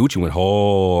Gucci went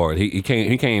hard. He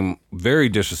came very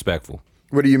disrespectful.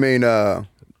 What do you mean? A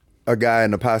guy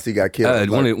in the posse got killed.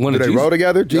 one of do they Jeezy- roll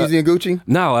together? Jeezy and Gucci?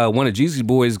 No, one of Jeezy's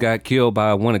boys got killed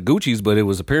by one of Gucci's, but it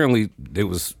was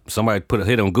somebody put a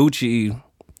hit on Gucci,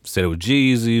 said it was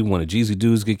Jeezy. One of Jeezy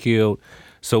dudes get killed.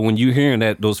 So when you hearing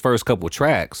those first couple of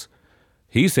tracks,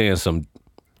 he's saying some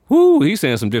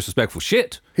disrespectful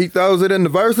shit. He throws it in the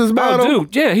versus battle. Oh,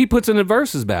 dude, yeah, he puts in the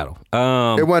versus battle.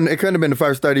 It wasn't. It couldn't have been the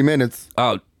first 30 minutes.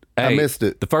 Oh, I missed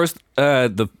it. The first,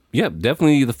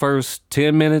 definitely the first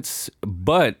 10 minutes,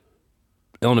 but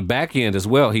on the back end as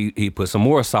well, he put some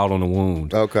more salt on the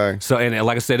wound. Okay. So, and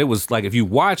like I said, it was like if you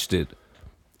watched it,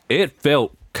 it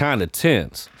felt kind of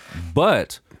tense,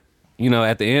 but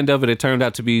at the end of it, it turned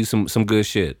out to be some good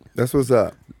shit. That's what's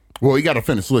up. Well, you got to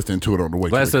finish listening to it on the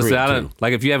way. But to the crib, too.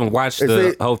 like if you haven't watched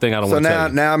the whole thing, I don't want to tell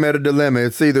you. Now I'm at a dilemma.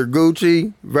 It's either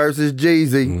Gucci versus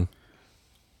Jeezy,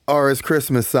 or it's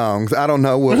Christmas songs. I don't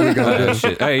know what we're gonna do.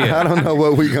 Shit. Hey, yeah. I don't know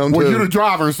what we're gonna Well, do. you're the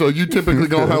driver, so you typically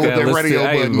go home with gotta that listen radio to-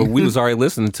 hey, button. but we was already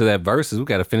listening to that verses. We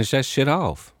got to finish that shit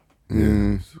off.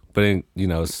 But then,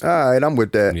 it's, All right, I'm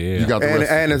with that. yeah, You got the And,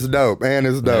 rest. and it's dope. And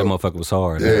it's that dope. motherfucker was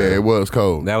hard. Yeah, it was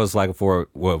cold. That was like for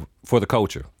the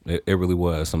culture. It really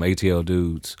was. Some ATL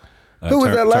dudes. Who was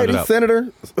that turned lady? it up.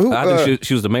 Senator? Who? I think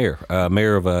she was the mayor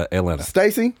of Atlanta.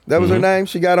 Stacy? That was her name?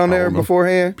 She got on there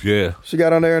beforehand? Yeah. She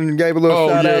got on there and gave a little Oh,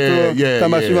 shout out to her. yeah,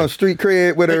 Talking about she yeah. want street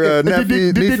cred with her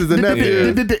nephews, nieces and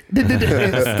nephews.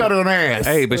 Stutter on ass.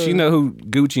 Hey, but you know who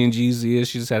Gucci and Jeezy is?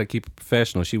 She just had to keep it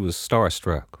professional. She was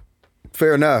starstruck.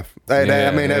 Fair enough. Hey,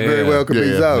 that very well could be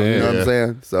Yeah, so. You know what yeah. I'm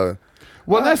saying? So,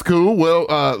 Well, that's cool.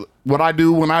 Well, what I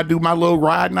do when I do my little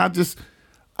ride,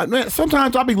 and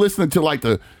sometimes I'll be listening to like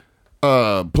the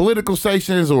political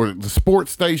stations or the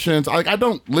sports stations. I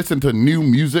don't listen to new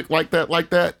music like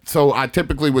that. So I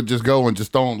typically would just go and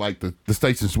just throw on like the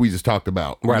stations we just talked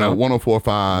about. Right on.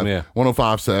 104.5, Yeah.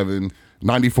 105.7,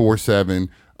 94.7.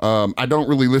 I don't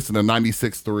really listen to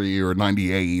 96.3 or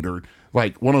 98 or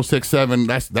like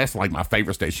 106.7. That's like my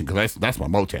favorite station because that's my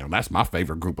Motown. That's my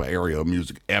favorite group of area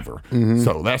music ever.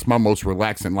 So that's my most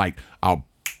relaxing. Like I'll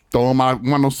throw on my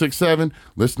 106.7,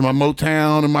 listen to my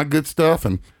Motown and my good stuff,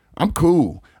 and I'm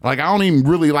cool. Like, I don't even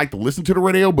really like to listen to the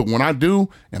radio, but when I do,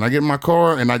 and I get in my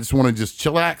car and I just want to just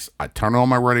chillax, I turn on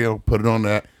my radio, put it on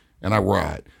that, and I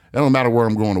ride. It don't matter where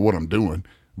I'm going or what I'm doing,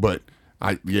 but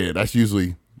that's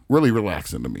usually really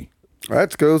relaxing to me.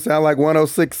 That's cool. Sound like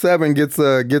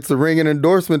 106.7 gets a ringing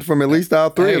endorsement from at least all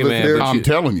three of us man, there. I'm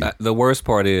telling you. The worst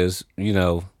part is,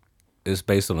 it's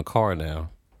based on a car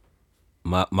now.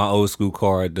 My old school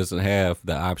car doesn't have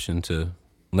the option to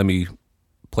let me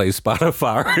play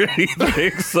Spotify or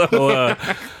anything. So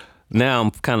now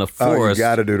I'm kind of forced. You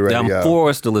gotta do the radio. I'm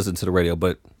forced to listen to the radio,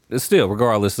 but it's still,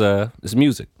 regardless, it's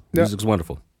music. Yeah. Music's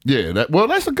wonderful. Yeah,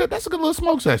 that's a good little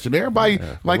smoke session. Everybody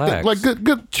like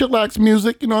good chillax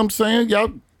music. You know what I'm saying?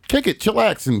 Y'all kick it,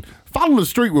 chillax, and follow the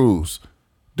street rules.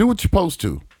 Do what you're supposed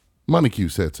to. Money Q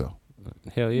said so.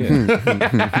 Hell yeah.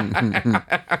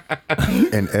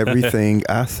 And everything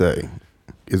I say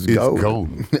is It's gold.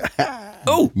 golden.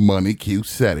 Oh, Money Q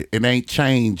said it. It ain't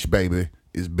change, baby.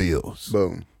 It's bills.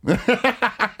 Boom.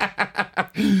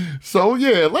 So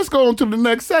yeah, let's go on to the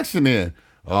next section then.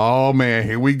 Oh man,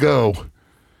 here we go.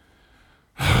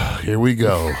 Here we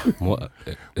go. what?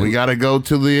 We got to go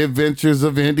to the adventures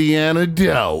of Indiana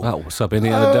Doe. Oh, what's up,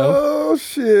 Indiana Doe? Oh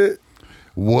shit.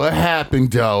 What happened,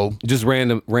 Doe? Just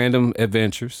random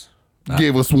adventures.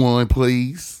 Give us one,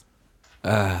 please.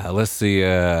 Let's see.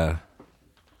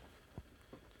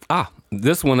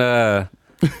 This one.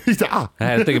 He said, I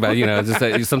had to think about it, just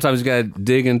that sometimes you gotta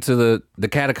dig into the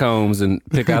catacombs and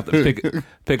pick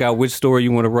out which story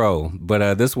you want to roll.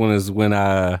 But this one is when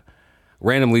I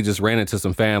randomly just ran into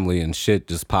some family and shit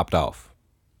just popped off.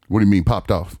 What do you mean popped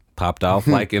off? Popped off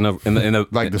like in a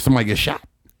Like, did somebody get shot?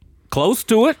 close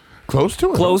to it. Close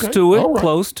to it. Close Okay. to it. All right.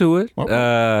 Close to it. All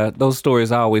right. Those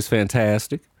stories are always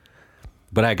fantastic.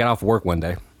 But I got off work one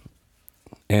day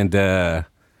and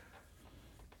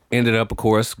ended up, of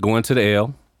course, going to the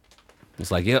L. It's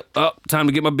like, yep, time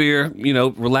to get my beer,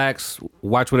 relax,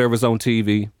 watch whatever's on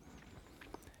TV.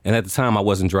 And at the time, I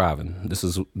wasn't driving. This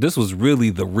was really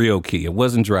the real key. It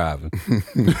wasn't driving.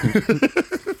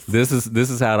 This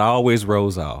is how it always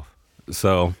rolls off.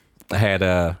 So I had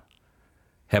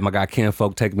my guy Ken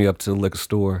Folk take me up to the liquor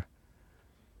store.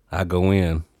 I go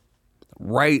in.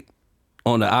 Right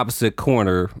on the opposite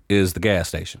corner is the gas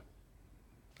station.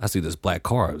 I see this black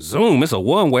car. Zoom, it's a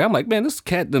one-way. I'm like, man, this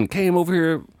cat done came over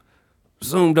here,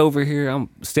 zoomed over here. I'm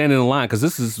standing in line because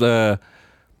this is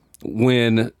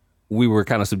when we were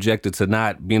kind of subjected to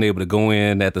not being able to go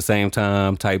in at the same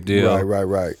time type deal.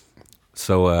 Right.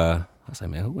 So I was like,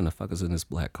 man, who in the fuck is in this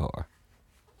black car?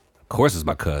 Of course it's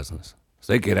my cousins.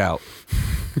 So they get out.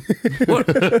 What?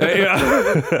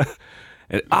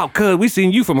 And, cuz, we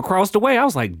seen you from across the way. I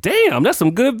was like, damn, that's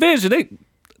some good vision. They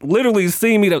literally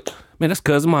seen me. Man, that's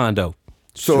cousin Mondo.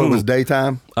 So it was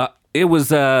daytime? It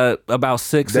was about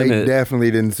 6 They in the...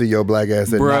 definitely didn't see your black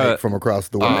ass at night from across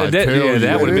the way. that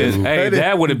would have been. Hey,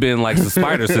 that would have been like the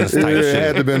spider sense type shit. It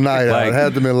had to have been night out. It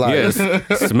had to have been light. Yes,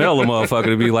 smell the motherfucker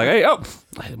to be like, hey,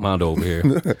 Mondo over here.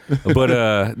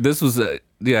 But this was So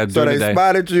during they the day.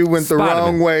 spotted you, went the Spotted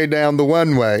wrong me. way down the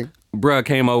one way. Bruh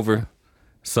came over.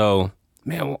 So,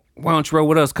 man, why don't you roll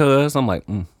with us, cuz? I'm like,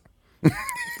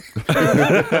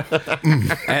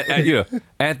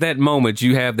 at that moment,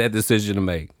 you have that decision to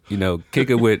make. Kick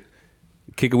it with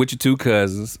your two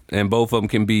cousins, and both of them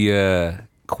can be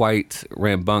quite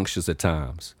rambunctious at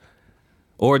times,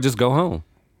 or just go home.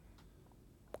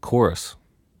 Of course,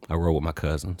 I roll with my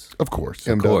cousins. Of course.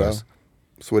 Of course.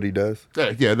 That's what he does.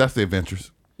 Yeah, that's the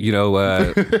adventures.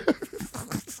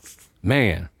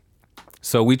 Man.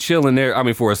 So we chilling there. I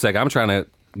mean, for a second, I'm trying to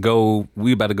go.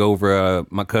 We about to go over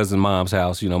my cousin mom's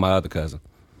house. My other cousin.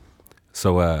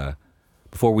 So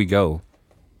before we go,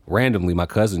 randomly, my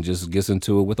cousin just gets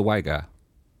into it with a white guy.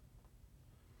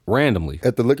 Randomly.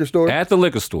 At the liquor store? At the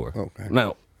liquor store. Okay.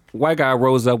 Now, white guy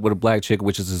rose up with a black chick,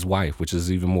 which is his wife, which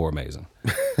is even more amazing.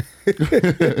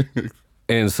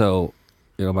 And so,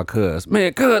 my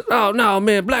man, oh no,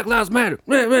 man, Black Lives Matter.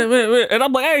 Man. And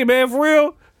I'm like, hey, man, for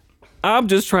real? I'm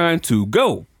just trying to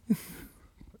go.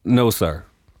 No, sir.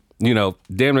 Damn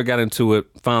near got into it,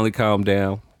 finally calmed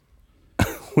down.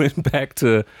 Went back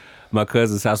to my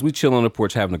cousin's house. We chill on the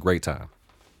porch having a great time.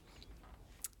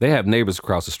 They have neighbors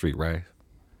across the street, right?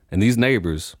 And these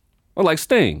neighbors are like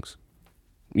Stings.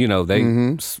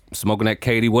 They smoking that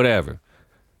Katie, whatever.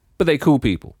 But they cool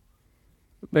people.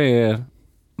 Man,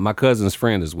 my cousin's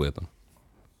friend is with them.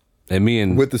 And me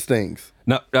and... With the Stings?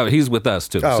 No, he's with us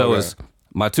too. Oh, So okay. it's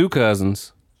my two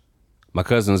cousins, my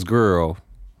cousin's girl,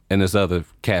 and this other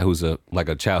cat who's a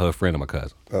childhood friend of my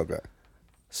cousin. Okay.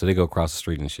 So they go across the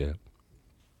street and shit.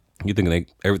 You think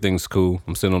everything's cool.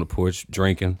 I'm sitting on the porch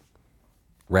drinking,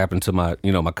 rapping to my,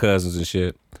 my cousins and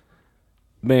shit.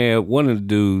 man, one of the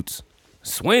dudes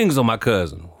swings on my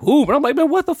cousin. Ooh, but I'm like, man,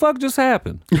 what the fuck just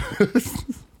happened?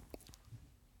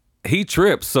 He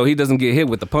trips so he doesn't get hit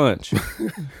with the punch.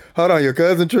 Hold on, your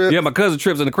cousin tripped? Yeah, my cousin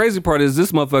trips. And the crazy part is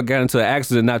this motherfucker got into an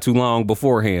accident not too long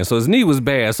beforehand. So his knee was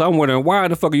bad. So I'm wondering, why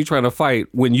the fuck are you trying to fight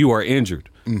when you are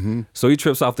injured? Mm-hmm. So he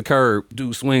trips off the curb.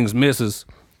 Dude swings, misses.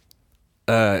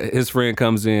 His friend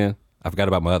comes in. I forgot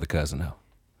about my other cousin, though.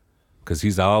 Because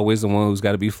he's always the one who's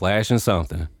got to be flashing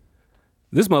something.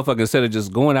 This motherfucker, instead of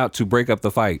just going out to break up the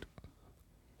fight,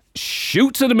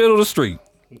 shoots in the middle of the street.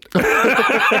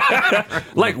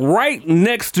 Like right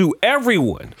next to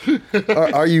everyone.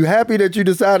 Are you happy that you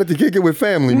decided to kick it with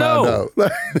family? No.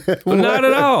 Not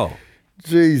at all.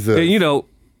 Jesus. And, you know,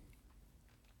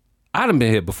 I done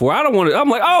been hit before. I don't want to. I'm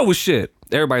like, oh shit.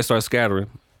 Everybody starts scattering.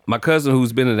 My cousin,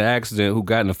 who's been in an accident, who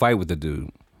got in a fight with the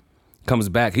dude, comes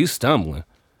back. He's stumbling.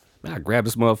 Man, I grabbed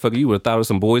this motherfucker. You would have thought it was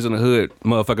some Boys in the Hood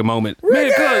motherfucking moment. Ricky!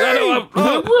 Man, cuz, I know.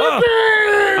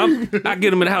 I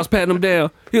get him in the house, patting him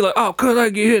down. He like, oh, cuz I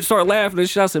get hit, start laughing and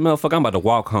shit. I said, motherfucker, I'm about to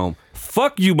walk home.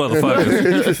 Fuck you,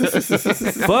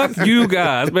 motherfuckers. Fuck you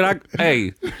guys. Man,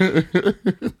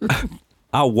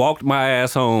 I walked my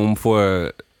ass home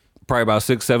for probably about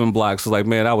 6-7 blocks. Like,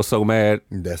 man, I was so mad.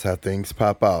 That's how things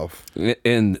pop off.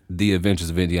 In The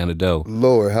Adventures of Indiana Doe.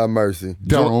 Lord, have mercy.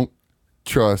 Don't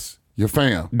trust your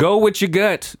fam. Go with your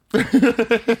gut.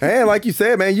 And like you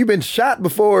said, man, you've been shot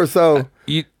before, so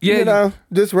you know,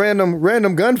 just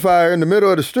random gunfire in the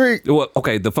middle of the street. Well,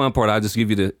 okay, the fun part, I'll just give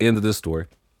you the end of this story.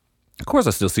 Of course, I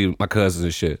still see my cousins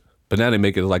and shit. But now they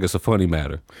make it like it's a funny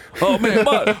matter. Oh, man,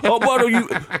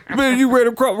 you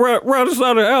ready to run the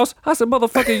side of the house? I said,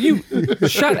 motherfucker, you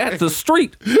shot at the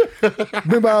street.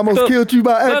 Remember I almost killed you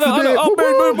by accident?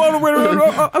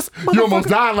 You almost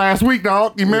died last week,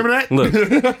 dog. You remember that? Look,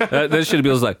 that shit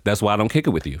was like, that's why I don't kick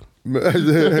it with you. That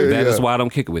is why I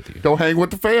don't kick it with you. Don't hang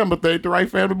with the fam, but they ain't the right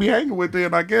fam to be hanging with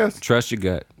then, I guess. Trust your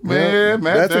gut. Man,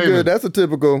 that's a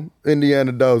typical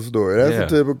Indiana Doe story. That's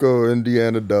a typical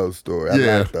Indiana Doe story. I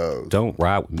like those. Don't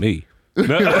ride with me.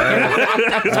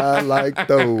 I like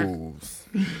those.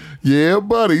 Yeah,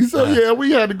 buddy. So, yeah, we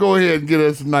had to go ahead and get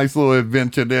us a nice little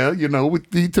adventure there. You know,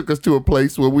 he took us to a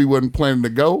place where we wasn't planning to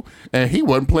go, and he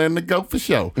wasn't planning to go for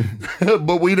sure.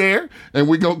 But we there, and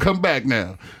we going to come back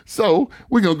now. So,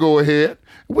 we're going to go ahead.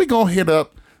 We're going to hit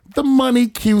up the Money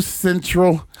Q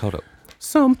Central. Hold up.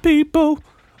 Some people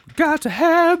got to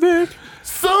have it.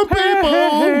 Some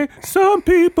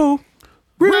people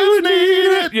really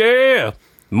need it. Yeah.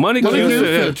 Money Q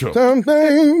Central.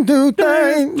 Something, do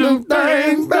things,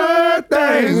 bad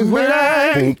things. All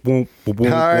right.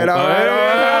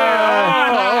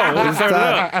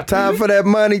 Time for that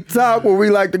money talk where we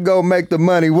like to go make the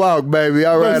money walk, baby.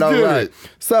 All right.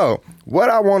 So, what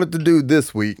I wanted to do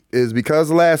this week is because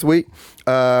last week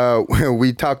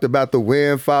we talked about the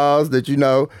windfalls that, you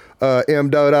know, M.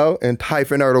 Dodo and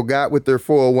Typhon Ertl got with their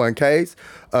 401ks.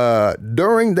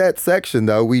 During that section,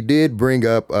 though, we did bring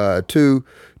up two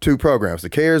programs, the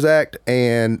CARES Act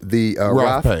and the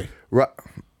Roth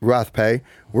Pay.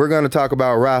 We're going to talk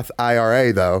about Roth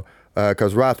IRA, though,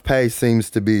 because Roth Pay seems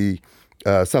to be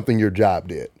something your job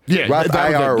did. Yeah,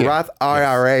 Roth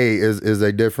IRA is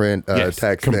a different tax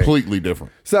thing. Completely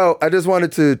different. So I just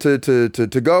wanted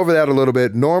to go over that a little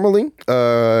bit. Normally,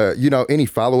 you know, any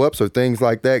follow-ups or things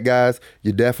like that, guys,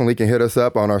 you definitely can hit us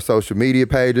up on our social media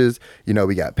pages. You know,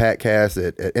 we got Patcast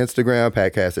at Instagram,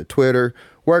 Patcast at Twitter,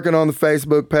 working on the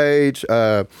Facebook page.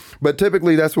 But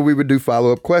typically that's where we would do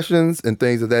follow-up questions and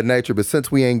things of that nature. But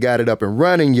since we ain't got it up and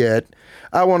running yet,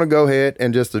 I want to go ahead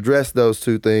and just address those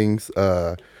two things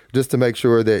just to make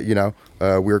sure that, you know,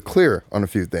 we're clear on a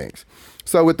few things.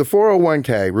 So with the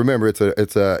 401k, remember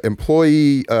it's a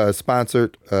employee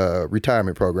sponsored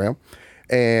retirement program.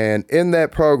 And in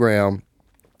that program,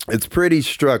 it's pretty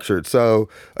structured. So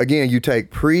again, you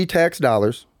take pre-tax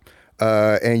dollars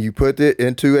and you put it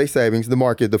into a savings, the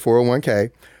market, the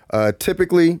 401k.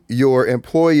 Typically, your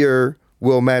employer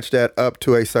will match that up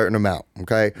to a certain amount,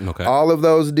 okay? All of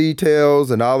those details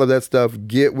and all of that stuff,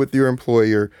 get with your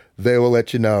employer. They will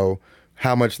let you know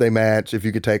how much they match, if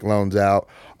you could take loans out,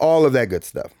 all of that good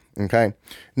stuff, okay?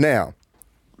 Now,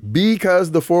 because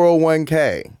the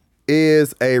 401k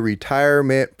is a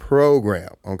retirement program,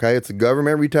 okay? It's a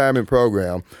government retirement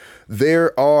program.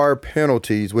 There are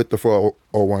penalties with the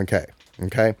 401k,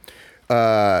 okay?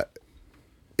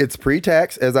 It's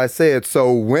pre-tax, as I said.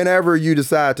 So whenever you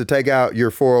decide to take out your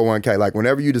 401k, like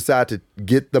whenever you decide to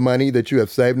get the money that you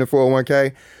have saved in the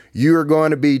 401k, you are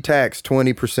going to be taxed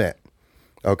 20%,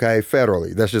 okay,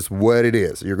 federally. That's just what it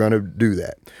is. You're going to do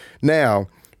that. Now,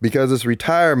 because it's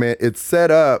retirement, it's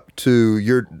set up to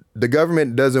the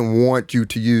government doesn't want you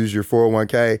to use your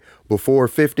 401k before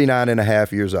 59 and a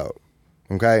half years old.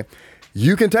 Okay.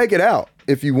 You can take it out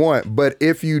if you want, but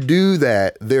if you do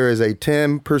that, there is a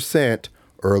 10%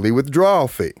 early withdrawal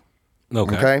fee.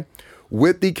 Okay.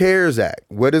 With the CARES Act,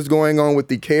 what is going on with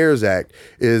the CARES Act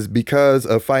is because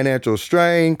of financial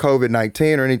strain,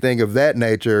 COVID-19 or anything of that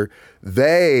nature,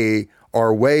 they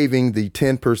are waiving the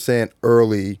 10%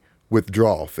 early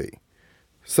withdrawal fee.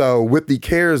 So with the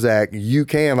CARES Act, you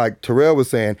can, like Terrell was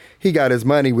saying, he got his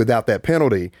money without that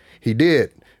penalty. He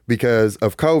did because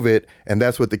of COVID, and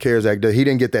that's what the CARES Act does. He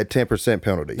didn't get that 10%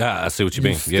 penalty. I see what you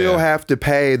mean. You still have to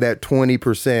pay that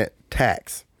 20%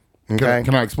 tax. Okay.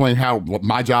 Can I explain how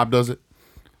my job does it?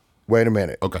 Wait a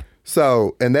minute. Okay.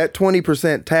 So, and that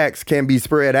 20% tax can be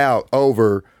spread out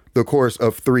over the course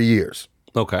of 3 years.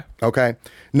 Okay. Okay.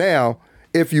 Now,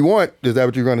 if you want, is that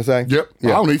what you're going to say? Yep.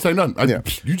 Yeah. I don't need to say nothing. Yeah.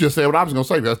 You just said what I was going to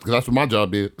say. That's what my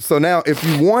job did. So now, if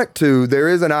you want to, there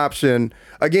is an option.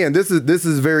 Again, this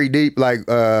is very deep. Like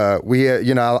we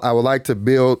had, I would like to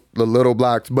build the little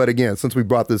blocks, but again, since we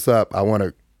brought this up, I want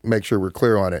to make sure we're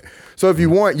clear on it. So if you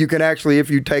want, you can actually,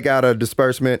 if you take out a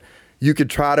disbursement, you could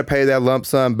try to pay that lump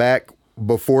sum back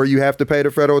before you have to pay the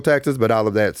federal taxes, but all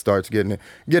of that starts get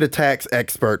a tax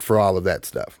expert for all of that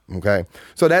stuff. Okay.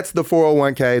 So that's the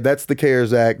 401k. That's the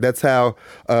CARES Act. That's how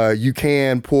you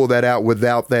can pull that out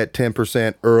without that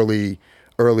 10% early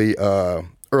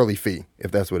fee, if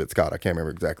that's what it's called. I can't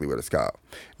remember exactly what it's called.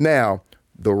 Now,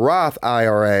 the Roth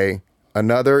IRA,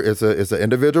 it's an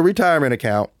individual retirement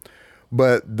account.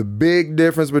 But the big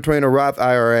difference between a Roth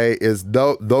IRA is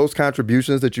those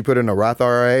contributions that you put in a Roth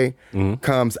IRA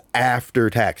comes after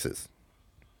taxes.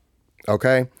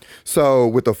 Okay? So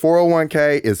with the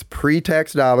 401k, it's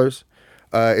pre-tax dollars.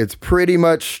 It's pretty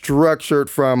much structured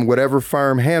from whatever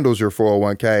firm handles your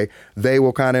 401k. They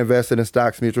will kind of invest it in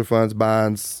stocks, mutual funds,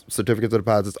 bonds, certificates of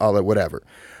deposits, all that, whatever.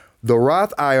 The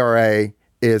Roth IRA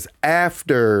is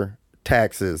after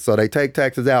taxes. So they take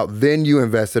taxes out, then you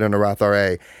invest it in a Roth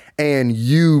IRA. And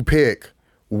you pick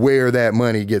where that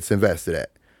money gets invested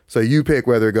at. So you pick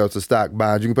whether it goes to stock,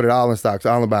 bonds. You can put it all in stocks,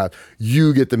 all in bonds.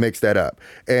 You get to mix that up.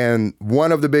 And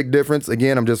one of the big difference,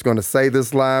 again, I'm just going to say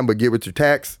this line, but get with your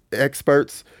tax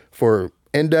experts for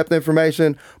in-depth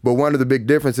information. But one of the big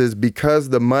differences, because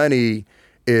the money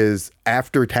is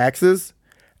after taxes,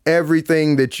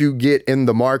 everything that you get in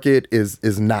the market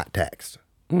is not taxed.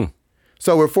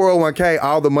 So with 401k,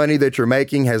 all the money that you're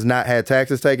making has not had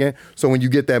taxes taken. So when you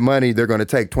get that money, they're going to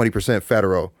take 20%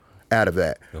 federal out of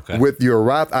that. Okay. With your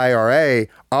Roth IRA,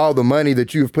 all the money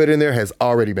that you've put in there has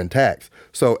already been taxed.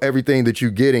 So everything that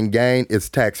you get in gain is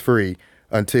tax-free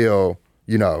until,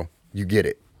 you get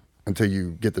it, until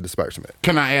you get the disbursement.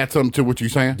 Can I add something to what you're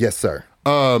saying? Yes, sir.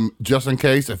 Just in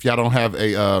case, if y'all don't have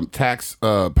a tax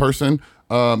person,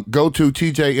 go to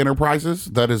TJ Enterprises.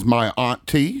 That is my Aunt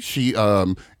T. She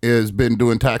has been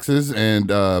doing taxes and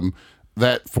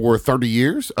that for 30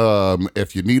 years.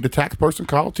 If you need a tax person,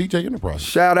 call TJ Enterprises.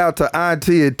 Shout out to Aunt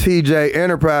T at TJ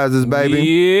Enterprises, baby.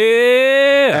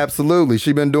 Yeah. Absolutely.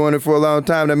 She's been doing it for a long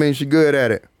time. That means she's good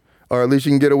at it. Or at least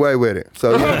you can get away with it.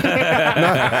 So, so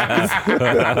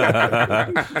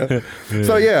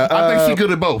yeah. I think she's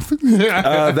good at both.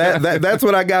 That's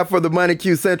what I got for the Money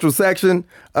Q Central section.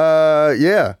 We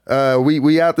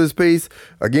out this piece.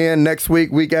 Again, next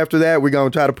week after that, we're going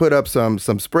to try to put up some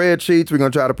spreadsheets. We're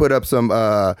going to try to put up some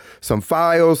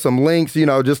files, some links,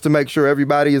 just to make sure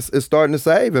everybody is starting to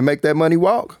save and make that money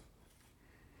walk.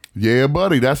 Yeah,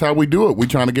 buddy. That's how we do it. We're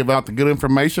trying to give out the good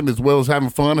information as well as having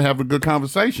fun and having a good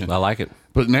conversation. I like it.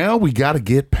 But now we got to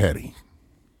get petty.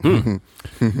 The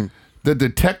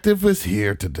detective is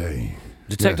here today.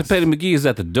 Detective Petty McGee is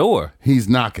at the door. He's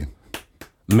knocking.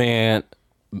 Man,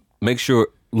 make sure,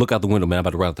 look out the window, man. I'm about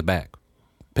to run out the back.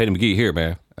 Petty McGee here,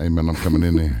 man. Hey, man, I'm coming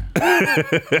in there.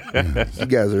 You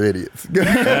guys are idiots.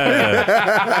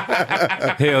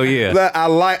 Hell yeah. I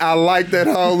like that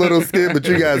whole little skit, but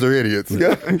you guys are idiots.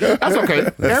 That's okay.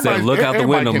 Said, look out the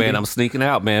window, man. I'm sneaking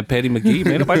out, man. Petty McGee,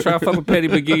 man. Nobody trying to fuck with Petty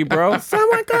McGee, bro.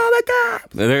 Someone call the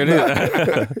cops. There it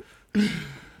is.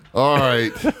 All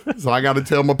right. So I got to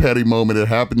tell my petty moment. It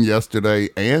happened yesterday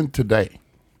and today.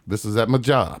 This is at my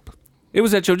job. It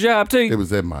was at your job, T. It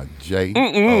was at my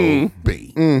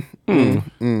J-O-B.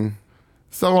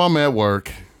 So I'm at work.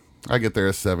 I get there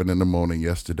at 7 in the morning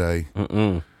yesterday.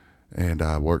 And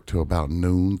I worked till about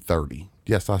noon 30.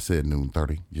 Yes, I said noon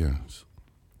 30. Yes.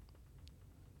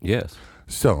 Yes.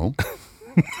 So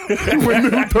when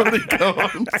noon 30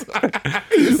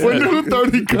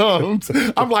 comes,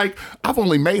 I'm like, I've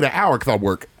only made an hour because I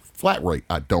work flat rate.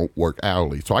 I don't work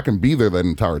hourly. So I can be there that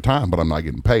entire time, but I'm not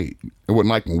getting paid. It wasn't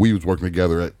like when we was working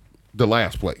together at the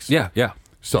last place. Yeah.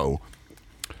 So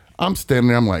I'm standing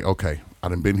there. I'm like, okay, I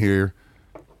done been here,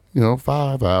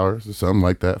 5 hours or something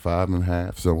like that,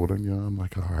 5.5. So I'm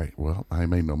like, all right, well, I ain't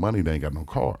made no money. They ain't got no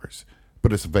cars.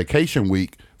 But it's a vacation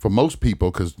week for most people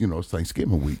because, it's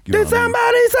Thanksgiving week. Did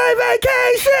somebody say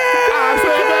vacation? I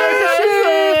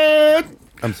said vacation.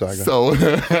 I'm sorry. So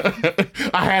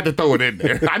I had to throw it in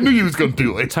there. I knew you was going to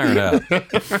do it. Turn up.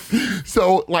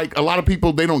 So, like, a lot of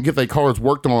people, they don't get their cars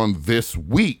worked on this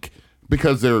week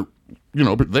because they're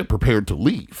prepared to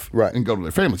leave and go to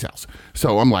their family's house.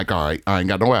 So I'm like, all right, I ain't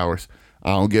got no hours. I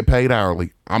don't get paid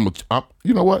hourly.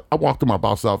 You know what? I walked to my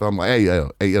boss office. I'm like,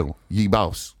 hey, ye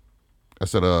boss. I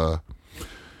said,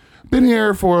 been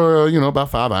here for, about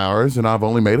 5 hours and I've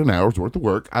only made an hour's worth of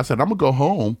work. I said, I'm going to go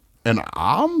home and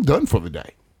I'm done for the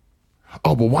day.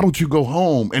 Oh, but why don't you go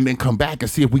home and then come back and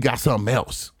see if we got something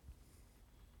else?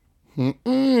 I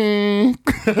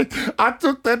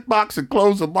took that box and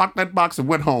closed and locked that box and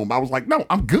went home. I was like, no,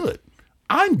 I'm good.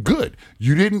 I'm good.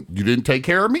 You didn't take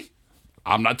care of me.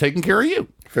 I'm not taking care of you.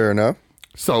 Fair enough.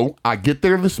 So I get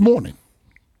there this morning.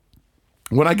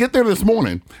 When I get there this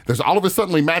morning, there's all of a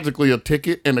sudden magically a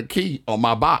ticket and a key on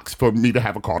my box for me to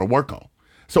have a car to work on.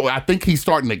 So I think he's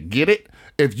starting to get it.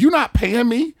 If you're not paying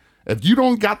me, if you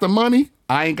don't got the money,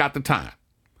 I ain't got the time.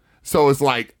 So it's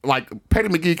like Petty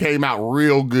McGee came out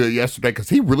real good yesterday because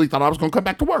he really thought I was going to come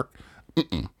back to work.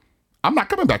 I'm not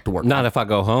coming back to work. Not if I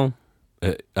go home.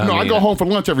 I go home for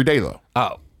lunch every day, though.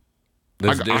 Oh.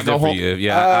 I go home.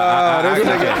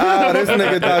 Yeah. This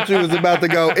nigga thought you was about to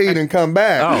go eat and come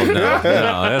back. Oh, no.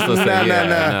 That's what's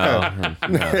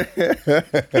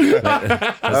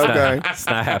Okay. It's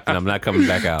not happening. I'm not coming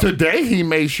back out. Today, he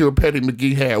made sure Petty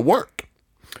McGee had work.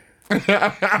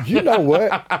 You know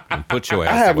what? Put your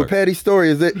ass I have to a work. petty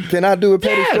story. Can I do a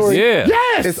petty story? Yeah.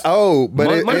 Yes. It's old, but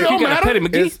You got a Petty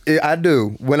McGee? I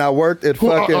do. When I worked at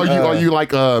fucking... Are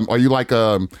you like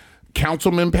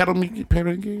Councilman Petty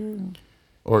McGee?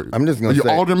 Or I'm just gonna are you say,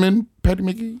 Alderman Petty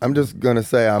McGee? I'm just gonna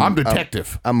say I'm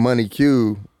detective. I'm Money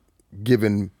Q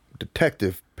giving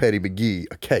Detective Petty McGee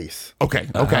a case. Okay.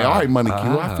 All right, Money Q.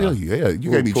 I feel you. Yeah, you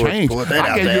gave me change. pull that I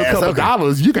out gave the you a ass. couple Okay.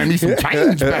 dollars. You gave me some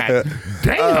change back.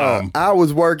 Damn. I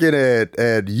was working at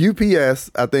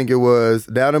UPS, I think it was,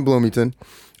 down in Bloomington.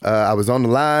 I was on the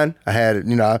line. I had,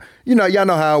 y'all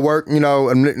know how I work. A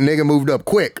nigga moved up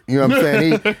quick. You know what I'm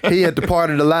saying? He at the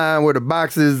part of the line where the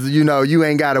boxes, you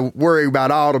ain't got to worry about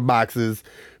all the boxes.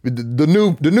 The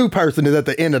new person is at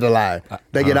the end of the line.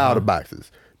 They get all the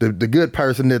boxes. The good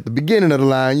person at the beginning of the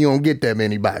line, you don't get that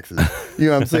many boxes. You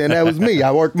know what I'm saying? That was me.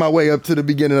 I worked my way up to the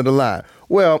beginning of the line.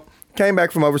 Well, came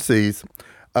back from overseas,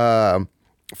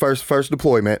 first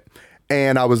deployment,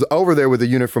 and I was over there with a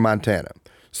unit from Montana.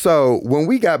 So when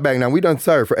we got back, now we done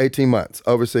served for 18 months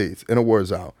overseas in a war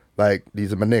zone. Like,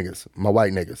 these are my niggas, my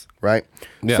white niggas, right?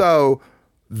 Yeah. So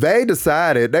they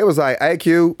decided, they was like, hey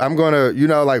Q, I'm gonna,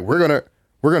 we're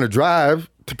gonna drive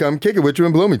to come kick it with you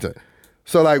in Bloomington.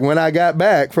 So like when I got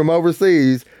back from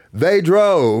overseas, they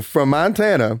drove from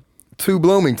Montana to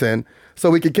Bloomington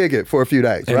so we could kick it for a few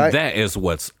days, And right? that is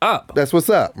what's up. That's what's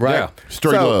up, right? Yeah.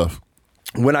 Straight love.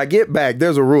 When I get back,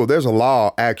 there's a rule, there's a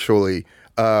law actually,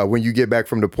 when you get back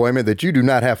from deployment that you do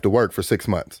not have to work for 6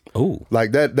 months. Ooh.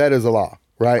 Like that is a law,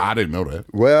 right? I didn't know that.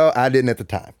 Well, I didn't at the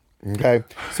time. Okay.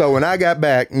 So when I got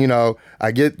back,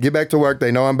 I get back to work.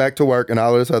 They know I'm back to work and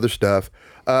all of this other stuff.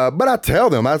 But I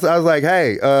tell them, I was like,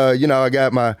 hey, I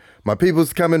got my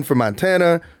people's coming from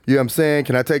Montana. You know what I'm saying?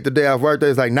 Can I take the day off work?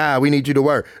 They're like, nah, we need you to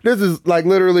work. This is like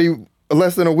literally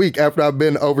less than a week after I've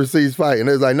been overseas fighting.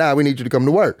 It's like, nah, we need you to come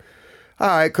to work. All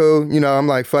right, cool. I'm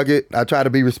like, fuck it. I try to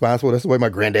be responsible. That's the way my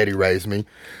granddaddy raised me.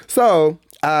 So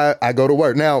I go to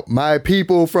work. Now, my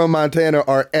people from Montana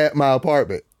are at my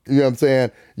apartment. You know what I'm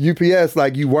saying? UPS,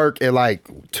 like, you work at like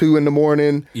 2 in the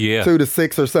morning, 2 to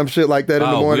 6 or some shit like that in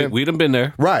the morning. We done been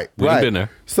there. Right. We done been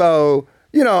there. So,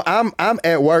 I'm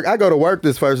at work. I go to work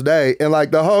this first day, and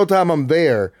like the whole time I'm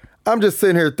there, I'm just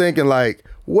sitting here thinking like,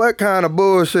 what kind of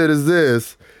bullshit is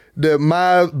this that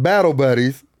my battle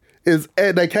buddies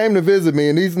they came to visit me,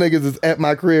 and these niggas is at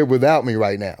my crib without me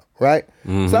right now, right?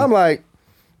 Mm-hmm. So I'm like,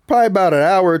 probably about an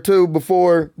hour or two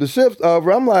before the shift's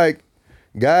over, I'm like,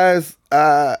 guys,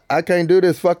 I can't do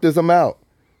this. Fuck this, I'm out.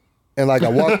 And like I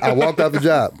walked out the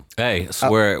job. Hey, I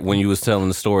swear when you was telling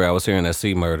the story, I was hearing that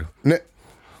C murder. Yeah,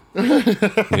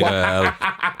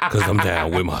 because I'm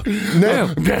down with my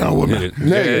Down with me.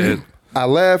 Yeah. I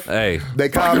left. Hey, they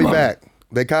called me back.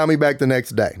 They called me back the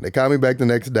next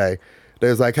day. They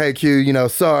was like, hey, Q,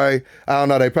 sorry. I don't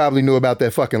know. They probably knew about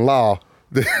that fucking law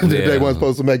They weren't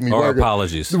supposed to make me or work.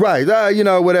 apologies. Right.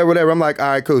 Whatever. I'm like, all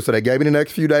right, cool. So they gave me the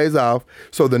next few days off.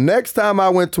 So the next time I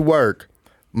went to work,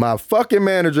 my fucking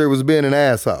manager was being an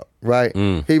asshole, right?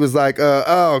 He was like,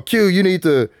 oh, Q, you need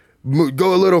to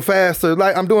go a little faster.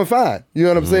 Like, I'm doing fine. You know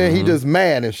what I'm saying? He just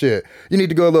mad and shit. You need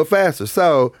to go a little faster.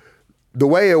 So the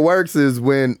way it works is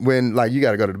when like you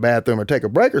got to go to the bathroom or take a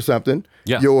break or something,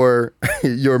 your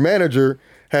manager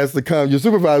has to come, your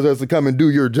supervisor has to come and do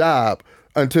your job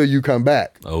until you come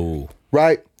back. Oh.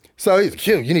 Right? So he's,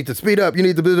 Q, you need to speed up. You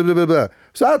need to blah, blah, blah, blah.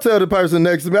 So I tell the person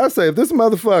next to me, I say, if this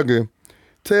motherfucker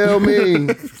tell me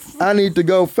I need to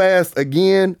go fast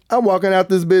again, I'm walking out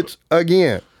this bitch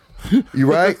again.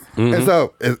 You right? And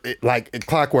so, like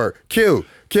clockwork, Q,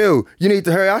 you need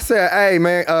to hurry. I said, hey,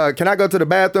 man, can I go to the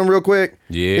bathroom real quick?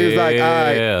 Yeah. He was like, all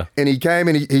right. And he came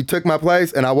and he took my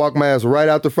place, and I walked my ass right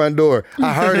out the front door.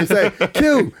 I heard him say,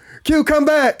 Q, come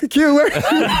back. Q, where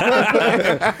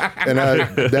and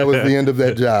that was the end of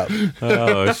that job.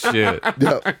 Oh, shit.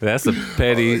 Yep. That's a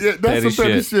petty, that's some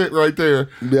petty shit right there.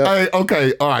 Yep. Hey,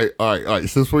 okay, all right.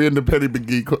 Since we're in the Petty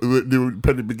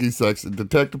McGee section,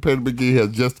 Detective Petty McGee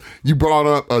has just, you brought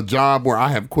up a job where I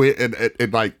have quit,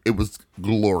 and like, it was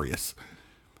glorious.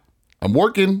 I'm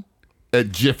working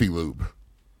at Jiffy Lube.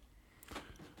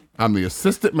 I'm the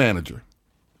assistant manager.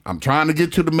 I'm trying to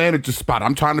get to the manager spot.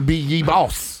 I'm trying to be ye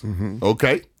boss.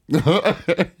 Okay?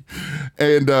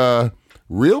 And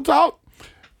real talk,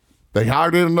 they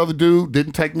hired in another dude,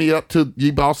 didn't take me up to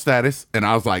ye boss status, and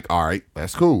I was like, all right,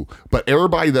 that's cool. But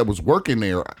everybody that was working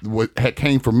there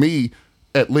came from me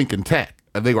at Lincoln Tech.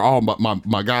 And they were all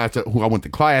my guys who I went to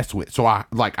class with. So I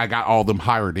got all of them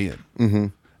hired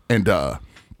in. And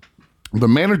the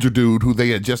manager dude who they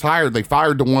had just hired, they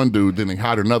fired the one dude, then they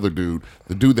hired another dude.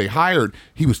 The dude they hired,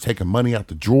 he was taking money out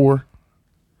the drawer.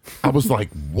 I was like,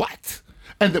 what?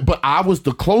 But I was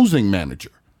the closing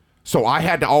manager. So I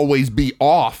had to always be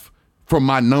off from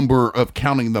my number of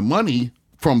counting the money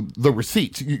from the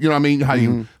receipts. You know what I mean?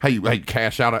 How you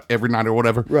cash out every night or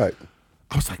whatever. Right.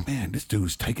 I was like, man, this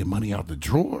dude's taking money out the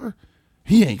drawer.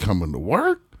 He ain't coming to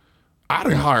work. I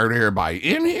done hired everybody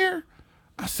in here.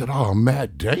 I said, oh,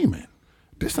 Matt Damon,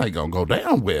 this ain't gonna go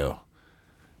down well.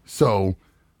 So,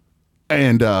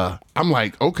 and I'm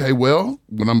like, okay, well,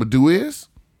 what I'm gonna do is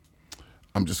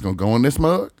I'm just gonna go in this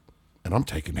mug and I'm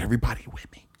taking everybody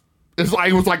with me. It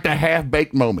was like the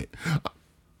half-baked moment.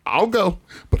 I'll go,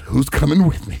 but who's coming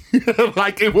with me?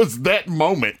 Like, it was that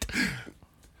moment.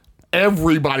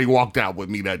 Everybody walked out with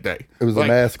me that day. It was like,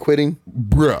 a mass quitting?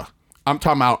 Bruh. I'm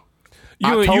talking about,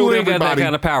 You ain't got that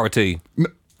kind of power to you.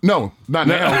 No, not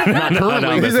now. Not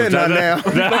currently. He said not now.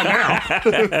 Not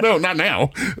now. No, not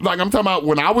now. Like, I'm talking about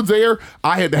when I was there,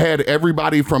 I had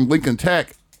everybody from Lincoln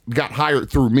Tech got hired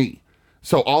through me.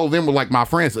 So all of them were like my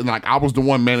friends. And like, I was the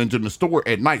one managing the store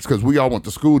at nights because we all went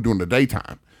to school during the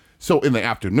daytime. So in the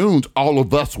afternoons, all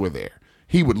of us were there.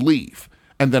 He would leave.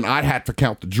 And then I had to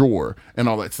count the drawer and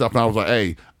all that stuff. And I was like,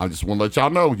 hey, I just want to let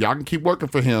y'all know, y'all can keep working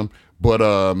for him. But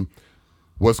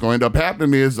what's going to end up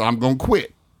happening is I'm going to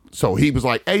quit. So he was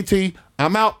like, AT,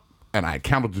 I'm out. And I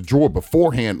counted the drawer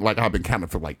beforehand, like I've been counting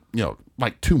for like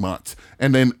 2 months.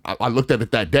 And then I looked at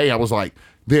it that day. I was like,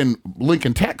 then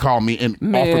Lincoln Tech called me and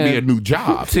offered me a new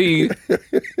job. T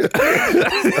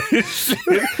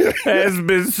has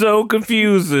been so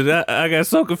confusing. I got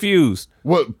so confused.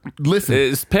 Well, listen.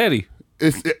 It's petty.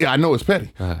 I know it's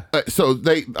petty. So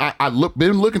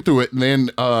been looking through it, and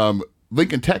then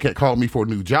Lincoln Tech had called me for a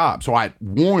new job. So I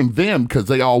warned them because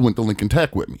they all went to Lincoln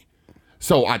Tech with me.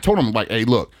 So I told them, like, hey,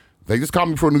 look, they just called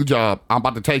me for a new job. I'm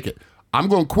about to take it. I'm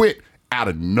going to quit out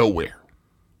of nowhere.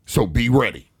 So be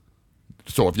ready.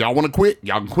 So if y'all want to quit,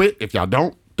 y'all can quit. If y'all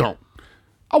don't.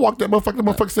 I walked that motherfucker. The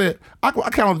motherfucker said, I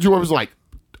counted the drawer. It was like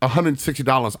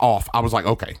 $160 off. I was like,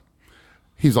 okay.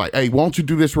 He's like, hey, why don't you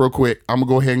do this real quick? I'm going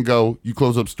to go ahead and go. You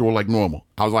close up the store like normal.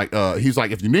 I was like, he's like,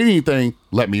 if you need anything,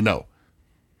 let me know.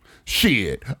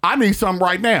 Shit, I need something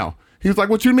right now. He was like,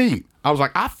 what you need? I was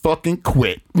like, I fucking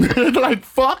quit. Like,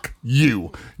 fuck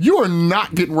you. You are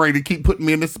not getting ready to keep putting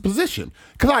me in this position.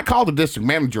 Because I called the district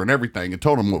manager and everything and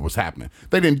told him what was happening.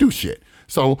 They didn't do shit.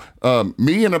 So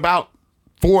me and about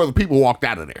 4 other people walked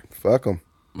out of there. Fuck them.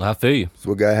 I feel you. That's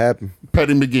what got happened.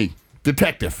 Petty McGee.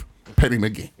 Detective Petty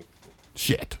McGee.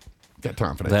 Shit. Got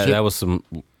time for that shit.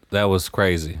 That was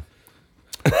crazy.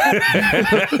 Hold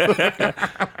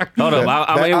up.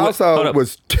 That also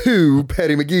was 2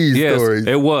 Petty McGee stories.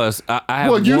 It was. I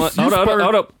have one.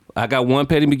 Hold up. I got one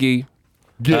Petty McGee.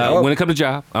 When it comes to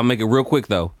job, I'll make it real quick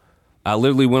though. I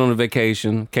literally went on a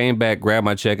vacation, came back, grabbed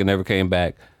my check, and never came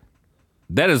back.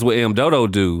 That is what M. Dodo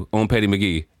do on Petty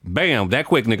McGee. Bam, that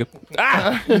quick, nigga.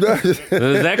 Ah,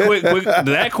 that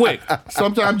quick.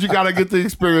 Sometimes you gotta get the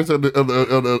experience of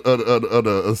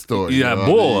the story. Yeah, you know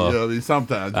boy. I mean,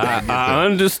 sometimes I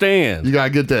understand. you gotta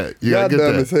get that. You Y'all gotta get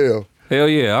dumb that. as hell. Hell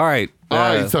yeah. All right. All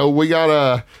right, so we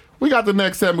got the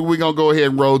next segment we're gonna go ahead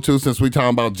and roll to since we talking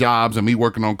about jobs and me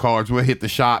working on cars. We'll hit the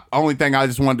shop. Only thing I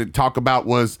just wanted to talk about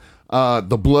was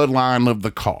the bloodline of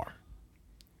the car.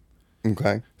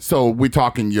 Okay. So we're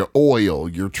talking your oil,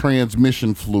 your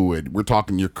transmission fluid, we're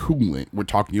talking your coolant, we're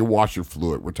talking your washer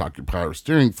fluid, we're talking power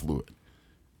steering fluid,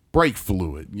 brake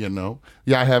fluid, you know.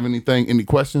 Y'all have any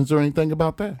questions or anything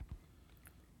about that?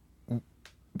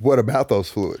 What about those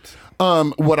fluids?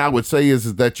 What I would say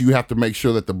is that you have to make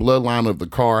sure that the bloodline of the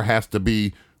car has to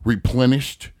be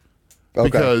replenished. Okay.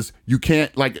 Because you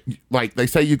can't like they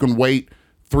say you can wait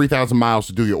 3,000 miles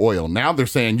to do your oil. Now they're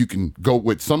saying you can go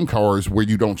with some cars where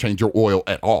you don't change your oil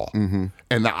at all. Mm-hmm.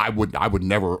 And I would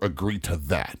never agree to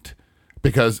that,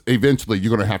 because eventually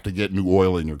you're going to have to get new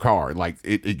oil in your car. Like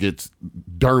it gets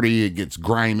dirty, it gets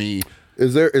grimy.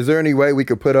 Is there any way we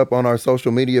could put up on our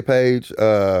social media page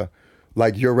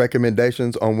like your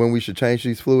recommendations on when we should change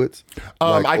these fluids?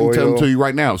 Like I can tell them oil? to you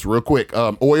right now. It's real quick.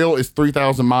 Oil is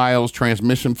 3,000 miles.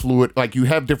 Transmission fluid, like you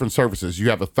have different services. You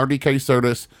have a 30K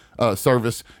service.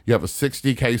 You have a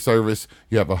 60K service.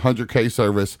 You have a 100K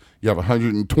service. You have a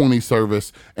 120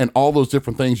 service, and all those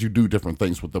different things. You do different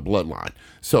things with the bloodline.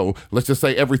 So let's just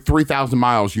say every 3,000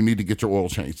 miles you need to get your oil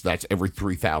changed. That's every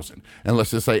 3,000. And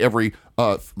let's just say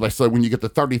let's say when you get to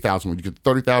 30,000,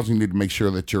 you need to make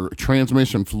sure that your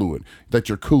transmission fluid, that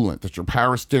your coolant, that your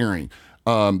power steering,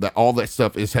 that all that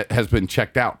stuff has been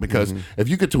checked out. Because if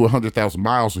you get to 100,000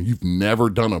 miles and you've never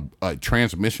done a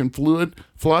transmission fluid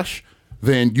flush,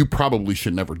 then you probably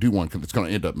should never do one, because it's going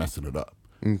to end up messing it up.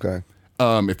 Okay.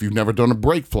 If you've never done a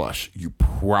brake flush, you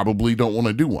probably don't want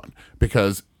to do one,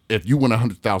 because if you went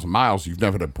 100,000 miles, you've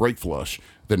never done a brake flush,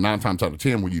 then 9 times out of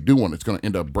 10, when you do one, it's going to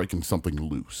end up breaking something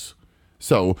loose.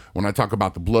 So when I talk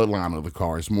about the bloodline of the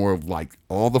car, it's more of like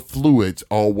all the fluids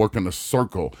all work in a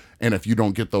circle. And if you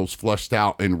don't get those flushed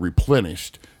out and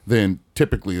replenished, then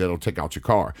typically that'll take out your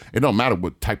car. It don't matter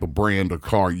what type of brand of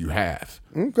car you have.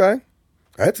 Okay.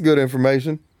 That's good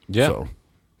information. Yeah. So,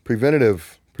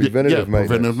 Preventative maintenance.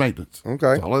 Preventative maintenance.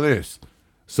 Okay. That's all it is.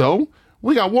 So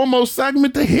we got one more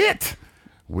segment to hit.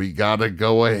 We got to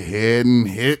go ahead and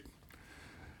hit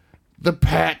the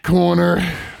Pat Corner.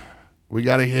 We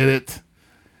got to hit it.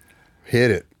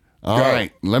 Hit it. All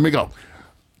right, let me go.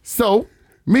 So,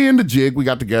 me and the Jig, we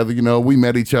got together. You know, we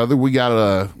met each other. We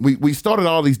got we started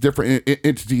all these different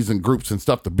entities and groups and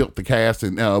stuff to build the cast,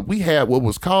 and we had what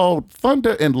was called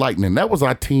Thunder and Lightning. That was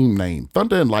our team name,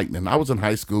 Thunder and Lightning. I was in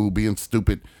high school being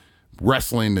stupid,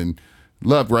 wrestling, and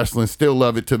loved wrestling. Still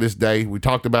love it to this day. We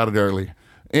talked about it earlier.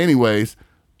 Anyways,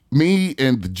 me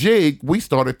and the Jig, we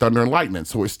started Thunder and Lightning.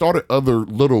 So it started other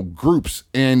little groups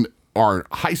in our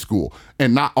high school,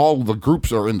 and not all of the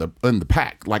groups are in the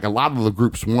pack. Like a lot of the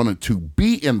groups wanted to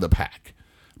be in the pack,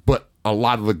 but a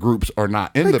lot of the groups are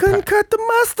not in the pack. Couldn't cut the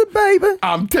mustard, baby.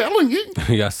 I'm telling you.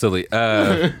 Yeah, silly.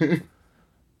 And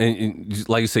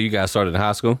like you said, you guys started in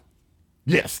high school?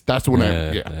 Yes, that's when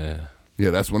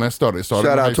that's when that started.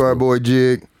 Shout out to our boy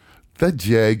Jig. The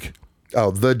Jig.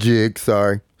 Oh, the Jig.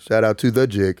 Sorry. Shout out to the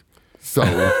Jig. So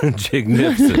Jig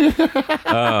Nipson.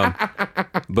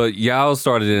 But y'all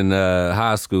started in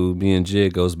high school. Me and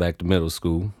Jig goes back to middle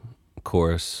school, of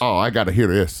course. oh, I got to hear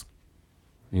this.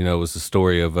 You know, it was the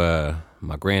story of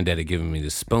my granddaddy giving me the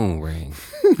spoon ring.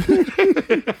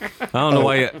 I don't know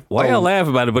why y'all laugh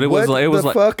about it, but it was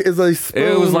like fuck is a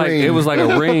spoon ring? It was like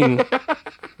a ring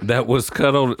that was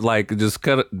cut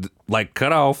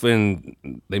off, and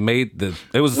they made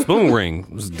it was a spoon ring.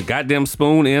 It was the goddamn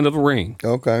spoon end of a ring.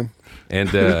 Okay. And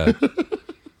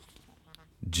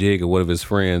Jig or one of his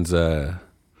friends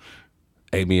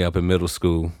ate me up in middle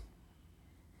school.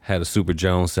 Had a Super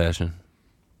Jones session.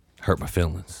 Hurt my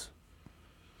feelings.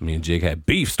 Me and Jig had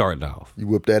beef starting off. You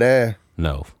whooped that ass.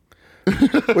 No.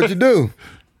 What'd you do?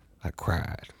 I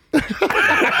cried.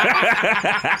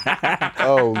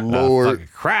 Oh, Lord. I fucking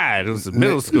cried. It was in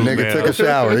middle school, Nigga man. took a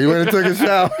shower. He went and took a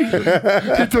shower.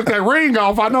 He took that ring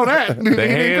off. I know that. The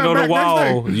hand on the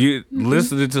wall. You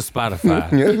listening to Spotify.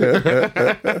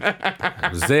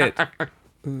 That was it.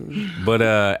 But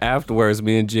afterwards,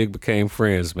 me and Jig became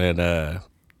friends, man.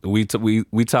 We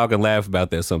talk and laugh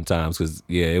about that sometimes, because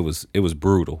it was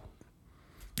brutal.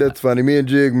 That's funny. Me and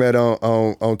Jig met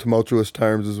on tumultuous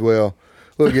terms as well.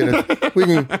 We can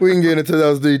get into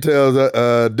those details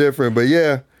different, but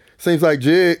yeah, Seems like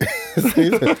Jig.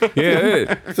 seems like Jig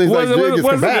is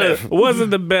combative. Wasn't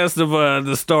the best of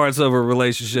the starts of a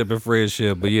relationship and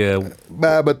friendship, but yeah.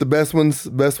 But the best ones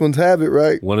have it,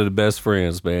 right? One of the best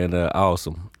friends, man.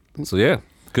 Awesome. So yeah,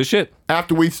 good shit.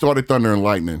 After we started Thunder and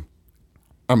Lightning,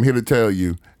 I'm here to tell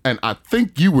you, and I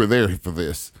think you were there for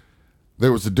this.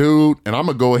 There was a dude, and I'm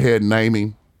gonna go ahead and name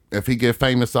him. If he get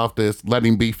famous off this, let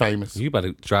him be famous. You about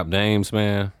to drop names,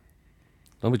 man.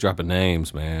 Don't be dropping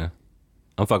names, man.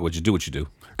 I'm fucking with you. Do what you do.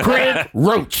 Craig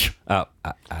Roach. I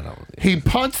don't. He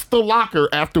punched the locker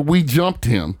after we jumped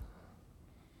him.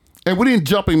 And we didn't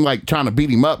jump him like trying to beat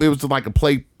him up. It was just like a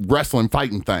play wrestling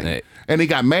fighting thing. Hey. And he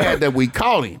got mad that we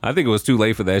caught him. I think it was too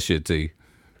late for that shit, T.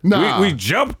 Nah. We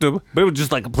jumped him, but it was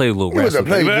just like a play a little It was a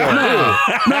wrestling. play.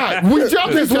 Nah, we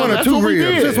jumped him. Just one or two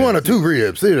ribs. Just one or two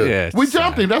ribs. Yeah, We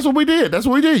jumped him. That's what we did. That's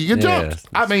what we did. You get Yeah. jumped.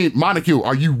 I mean, Monica,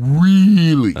 are you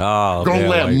really gonna man,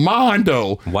 let like-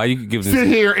 Mondo Why you giving sit this?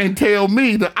 here and tell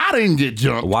me that I didn't get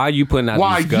jumped? Why are you putting out?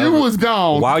 While these you was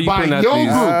gone Why are you by putting out your these?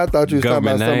 group. I thought you was talking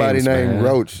about Government somebody names, named man.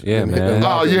 Roach. Yeah, man.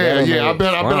 Oh yeah. I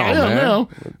bet I Wow, am man. now.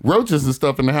 Roaches and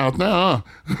stuff in the house now.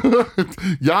 Huh?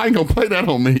 Y'all ain't gonna play that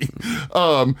on me.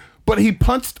 But he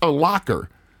punched a locker,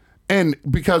 and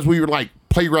because we were like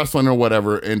play wrestling or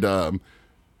whatever, and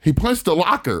he punched the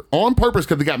locker on purpose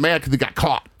because he got mad because he got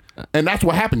caught, and that's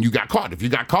what happened. You got caught. If you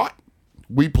got caught,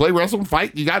 we play wrestle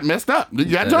fight. You got messed up. You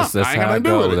got jumped. That's I ain't how got I nothing to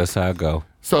do go. with it. That's how I go.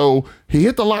 So he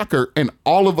hit the locker, and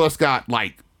all of us got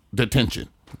like detention.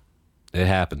 It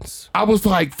happens. I was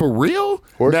like, for real?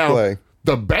 Horseplay.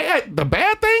 The bad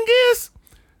thing is,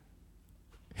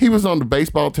 he was on the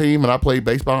baseball team, and I played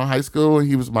baseball in high school, and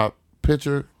he was my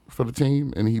pitcher for the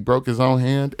team, and he broke his own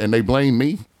hand, and they blamed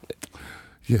me.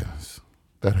 Yes,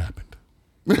 that happened.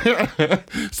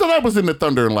 So that was in the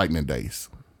Thunder and Lightning days.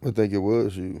 I think it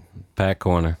was you. Pat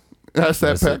corner. That's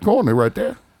Pat Corner right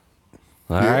there.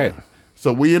 All right.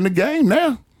 So we in the game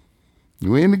now.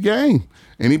 We in the game.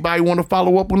 Anybody want to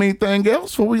follow up on anything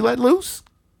else before we let loose?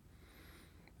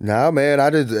 Nah, man.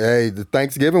 The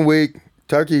Thanksgiving week,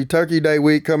 Turkey Day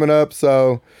week coming up,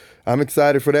 so I'm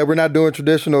excited for that. We're not doing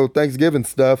traditional Thanksgiving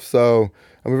stuff, so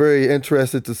I'm very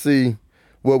interested to see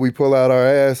what we pull out our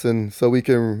ass, and so we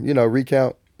can,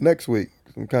 recount next week.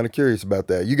 I'm kind of curious about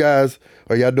that. You guys,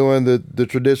 are y'all doing the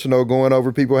traditional going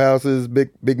over people's houses,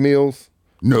 big meals?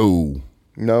 No.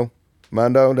 No?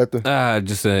 Mondo?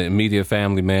 Just an immediate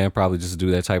family, man. Probably just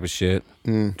do that type of shit.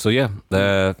 So yeah,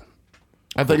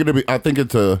 I think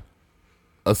it's a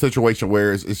situation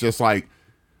where it's just like,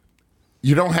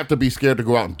 you don't have to be scared to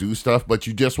go out and do stuff, but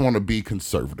you just want to be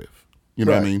conservative. You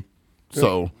know what I mean?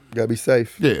 So You gotta be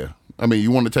safe. yeah, I mean,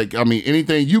 you want to take. I mean,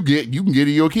 anything you get, you can get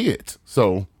to your kids.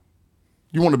 So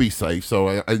you want to be safe.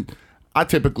 So I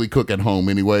typically cook at home,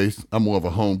 anyways. I'm more of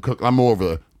a home cook. I'm more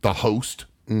of the host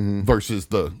versus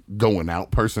the going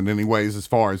out person, anyways, as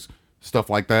far as stuff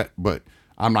like that. But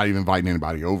I'm not even inviting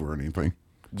anybody over or anything.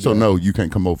 So no, you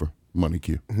can't come over. Money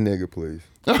Q. Nigga, please.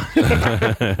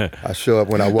 I show up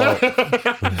when I walk.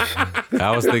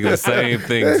 I was thinking the same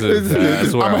thing too.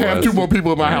 That's where I'm gonna I have was. 2 more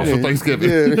people in my house for Thanksgiving.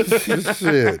 Yeah,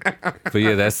 shit. But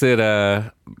yeah, that's it.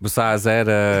 Besides that,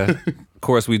 of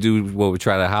course, we do what we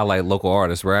try to highlight local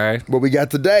artists, right? What we got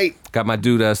today? Got my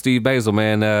dude Steve Basil,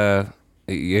 man.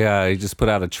 Yeah, he just put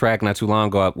out a track not too long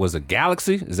ago. Was it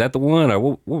Galaxy? Is that the one, or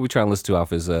what were we trying to listen to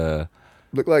off his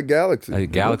Look like Galaxy.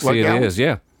 Galaxy? Like It Galaxy. is,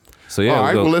 yeah. So yeah, All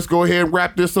right, well, let's go ahead and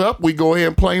wrap this up. We go ahead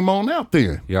and play them on out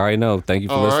then. you already know. Thank you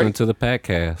for All listening right. to the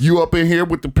podcast. You up in here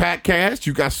with the Patcast.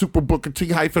 You got Super Booker T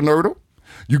hyphen Erdl.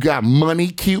 You got Money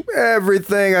Q.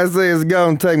 Everything I say is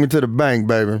gonna take me to the bank,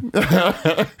 baby.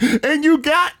 And you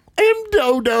got M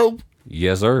Dodo.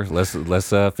 Yes, sir. Let's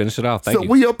finish it off. Thank So you.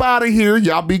 we up out of here.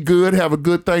 Y'all be good. Have a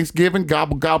good Thanksgiving.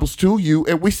 Gobble gobbles to you.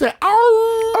 And we say, "Ow."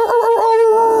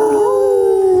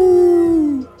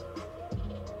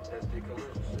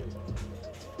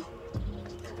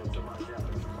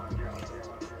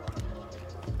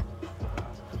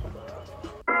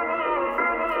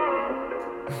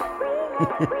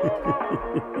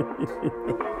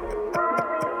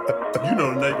 You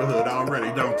know the neighborhood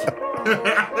already, don't you?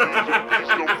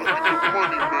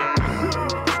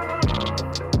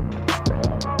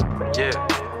 Yeah.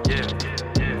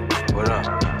 What up?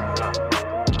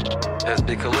 That's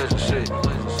big collision shit.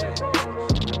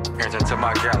 Enter to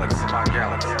my galaxy. He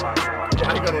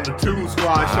got on the Toon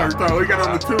Squad shirt, though. He got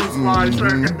on the Toon Squad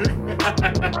shirt.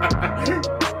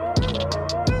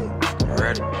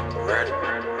 Ready.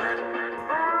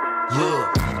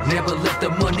 Look, never let the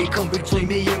money come between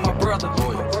me and my brother.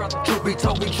 Truth be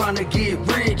told, we tryna get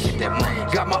rich.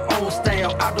 Got my own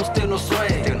style, I don't steal no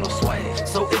swag.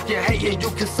 So if you're hating, you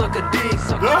can suck a dick.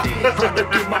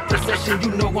 Product in my possession,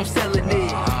 you know I'm selling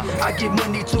it. I get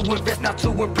money to invest, not to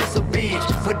impress a bitch.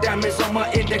 Put diamonds on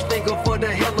my index finger for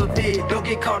the hell of it. Don't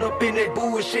get caught up in that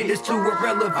bullshit, it's too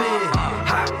irrelevant.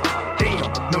 Hot,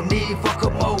 damn, no need for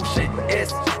commotion.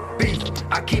 SB,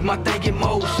 I keep my thing in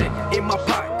motion. In my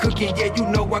pot cooking, yeah, you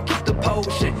know I keep the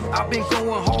potion. I've been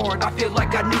going hard, I feel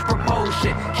like I need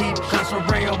promotion. Keep guns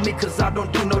around me, cause I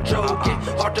don't do no joking.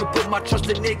 Hard to put my trust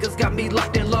in niggas, got me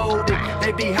locked and loaded.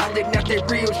 They be hollering at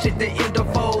that real shit, they end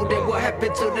up folding. What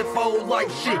happened to the fold like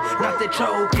shit? Not the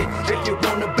choking. If you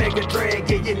want a bag of drag,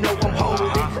 yeah, you know I'm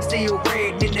holding. Still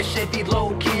red in the Chevy,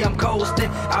 low key, I'm coasting.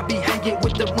 I be hanging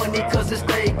with the money, cause it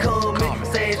stay coming.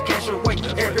 Stash cash away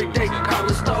every day, call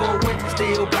it stolen.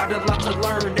 Still got a lot to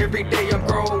learn, every day I'm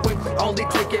growing. Only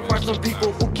take advice from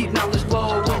people who keep knowledge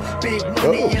flowing. Big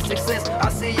money and success, I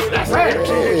see it. That's right.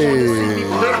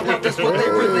 That's what they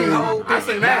really hold. I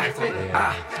say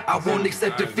that. I won't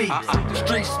accept defeat.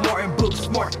 Street smart and book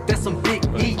smart, that's some big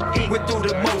heat. Went through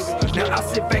the most, now I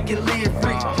sit back and live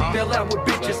free. Fell out with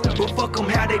bitches, but fuck them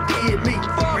how they did me.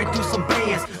 Ran through some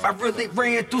bands, I really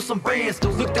ran through some bands.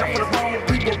 Looked out for the wrong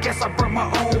people, guess I burned my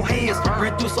own hands.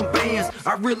 Ran through some bands,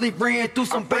 I really ran through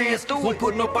some bands. Won't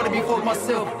put nobody before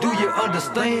myself, do you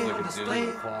understand?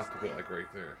 Like right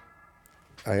there.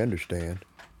 I understand.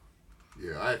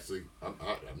 Yeah, I actually,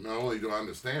 not only do I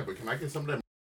understand, but can I get some of that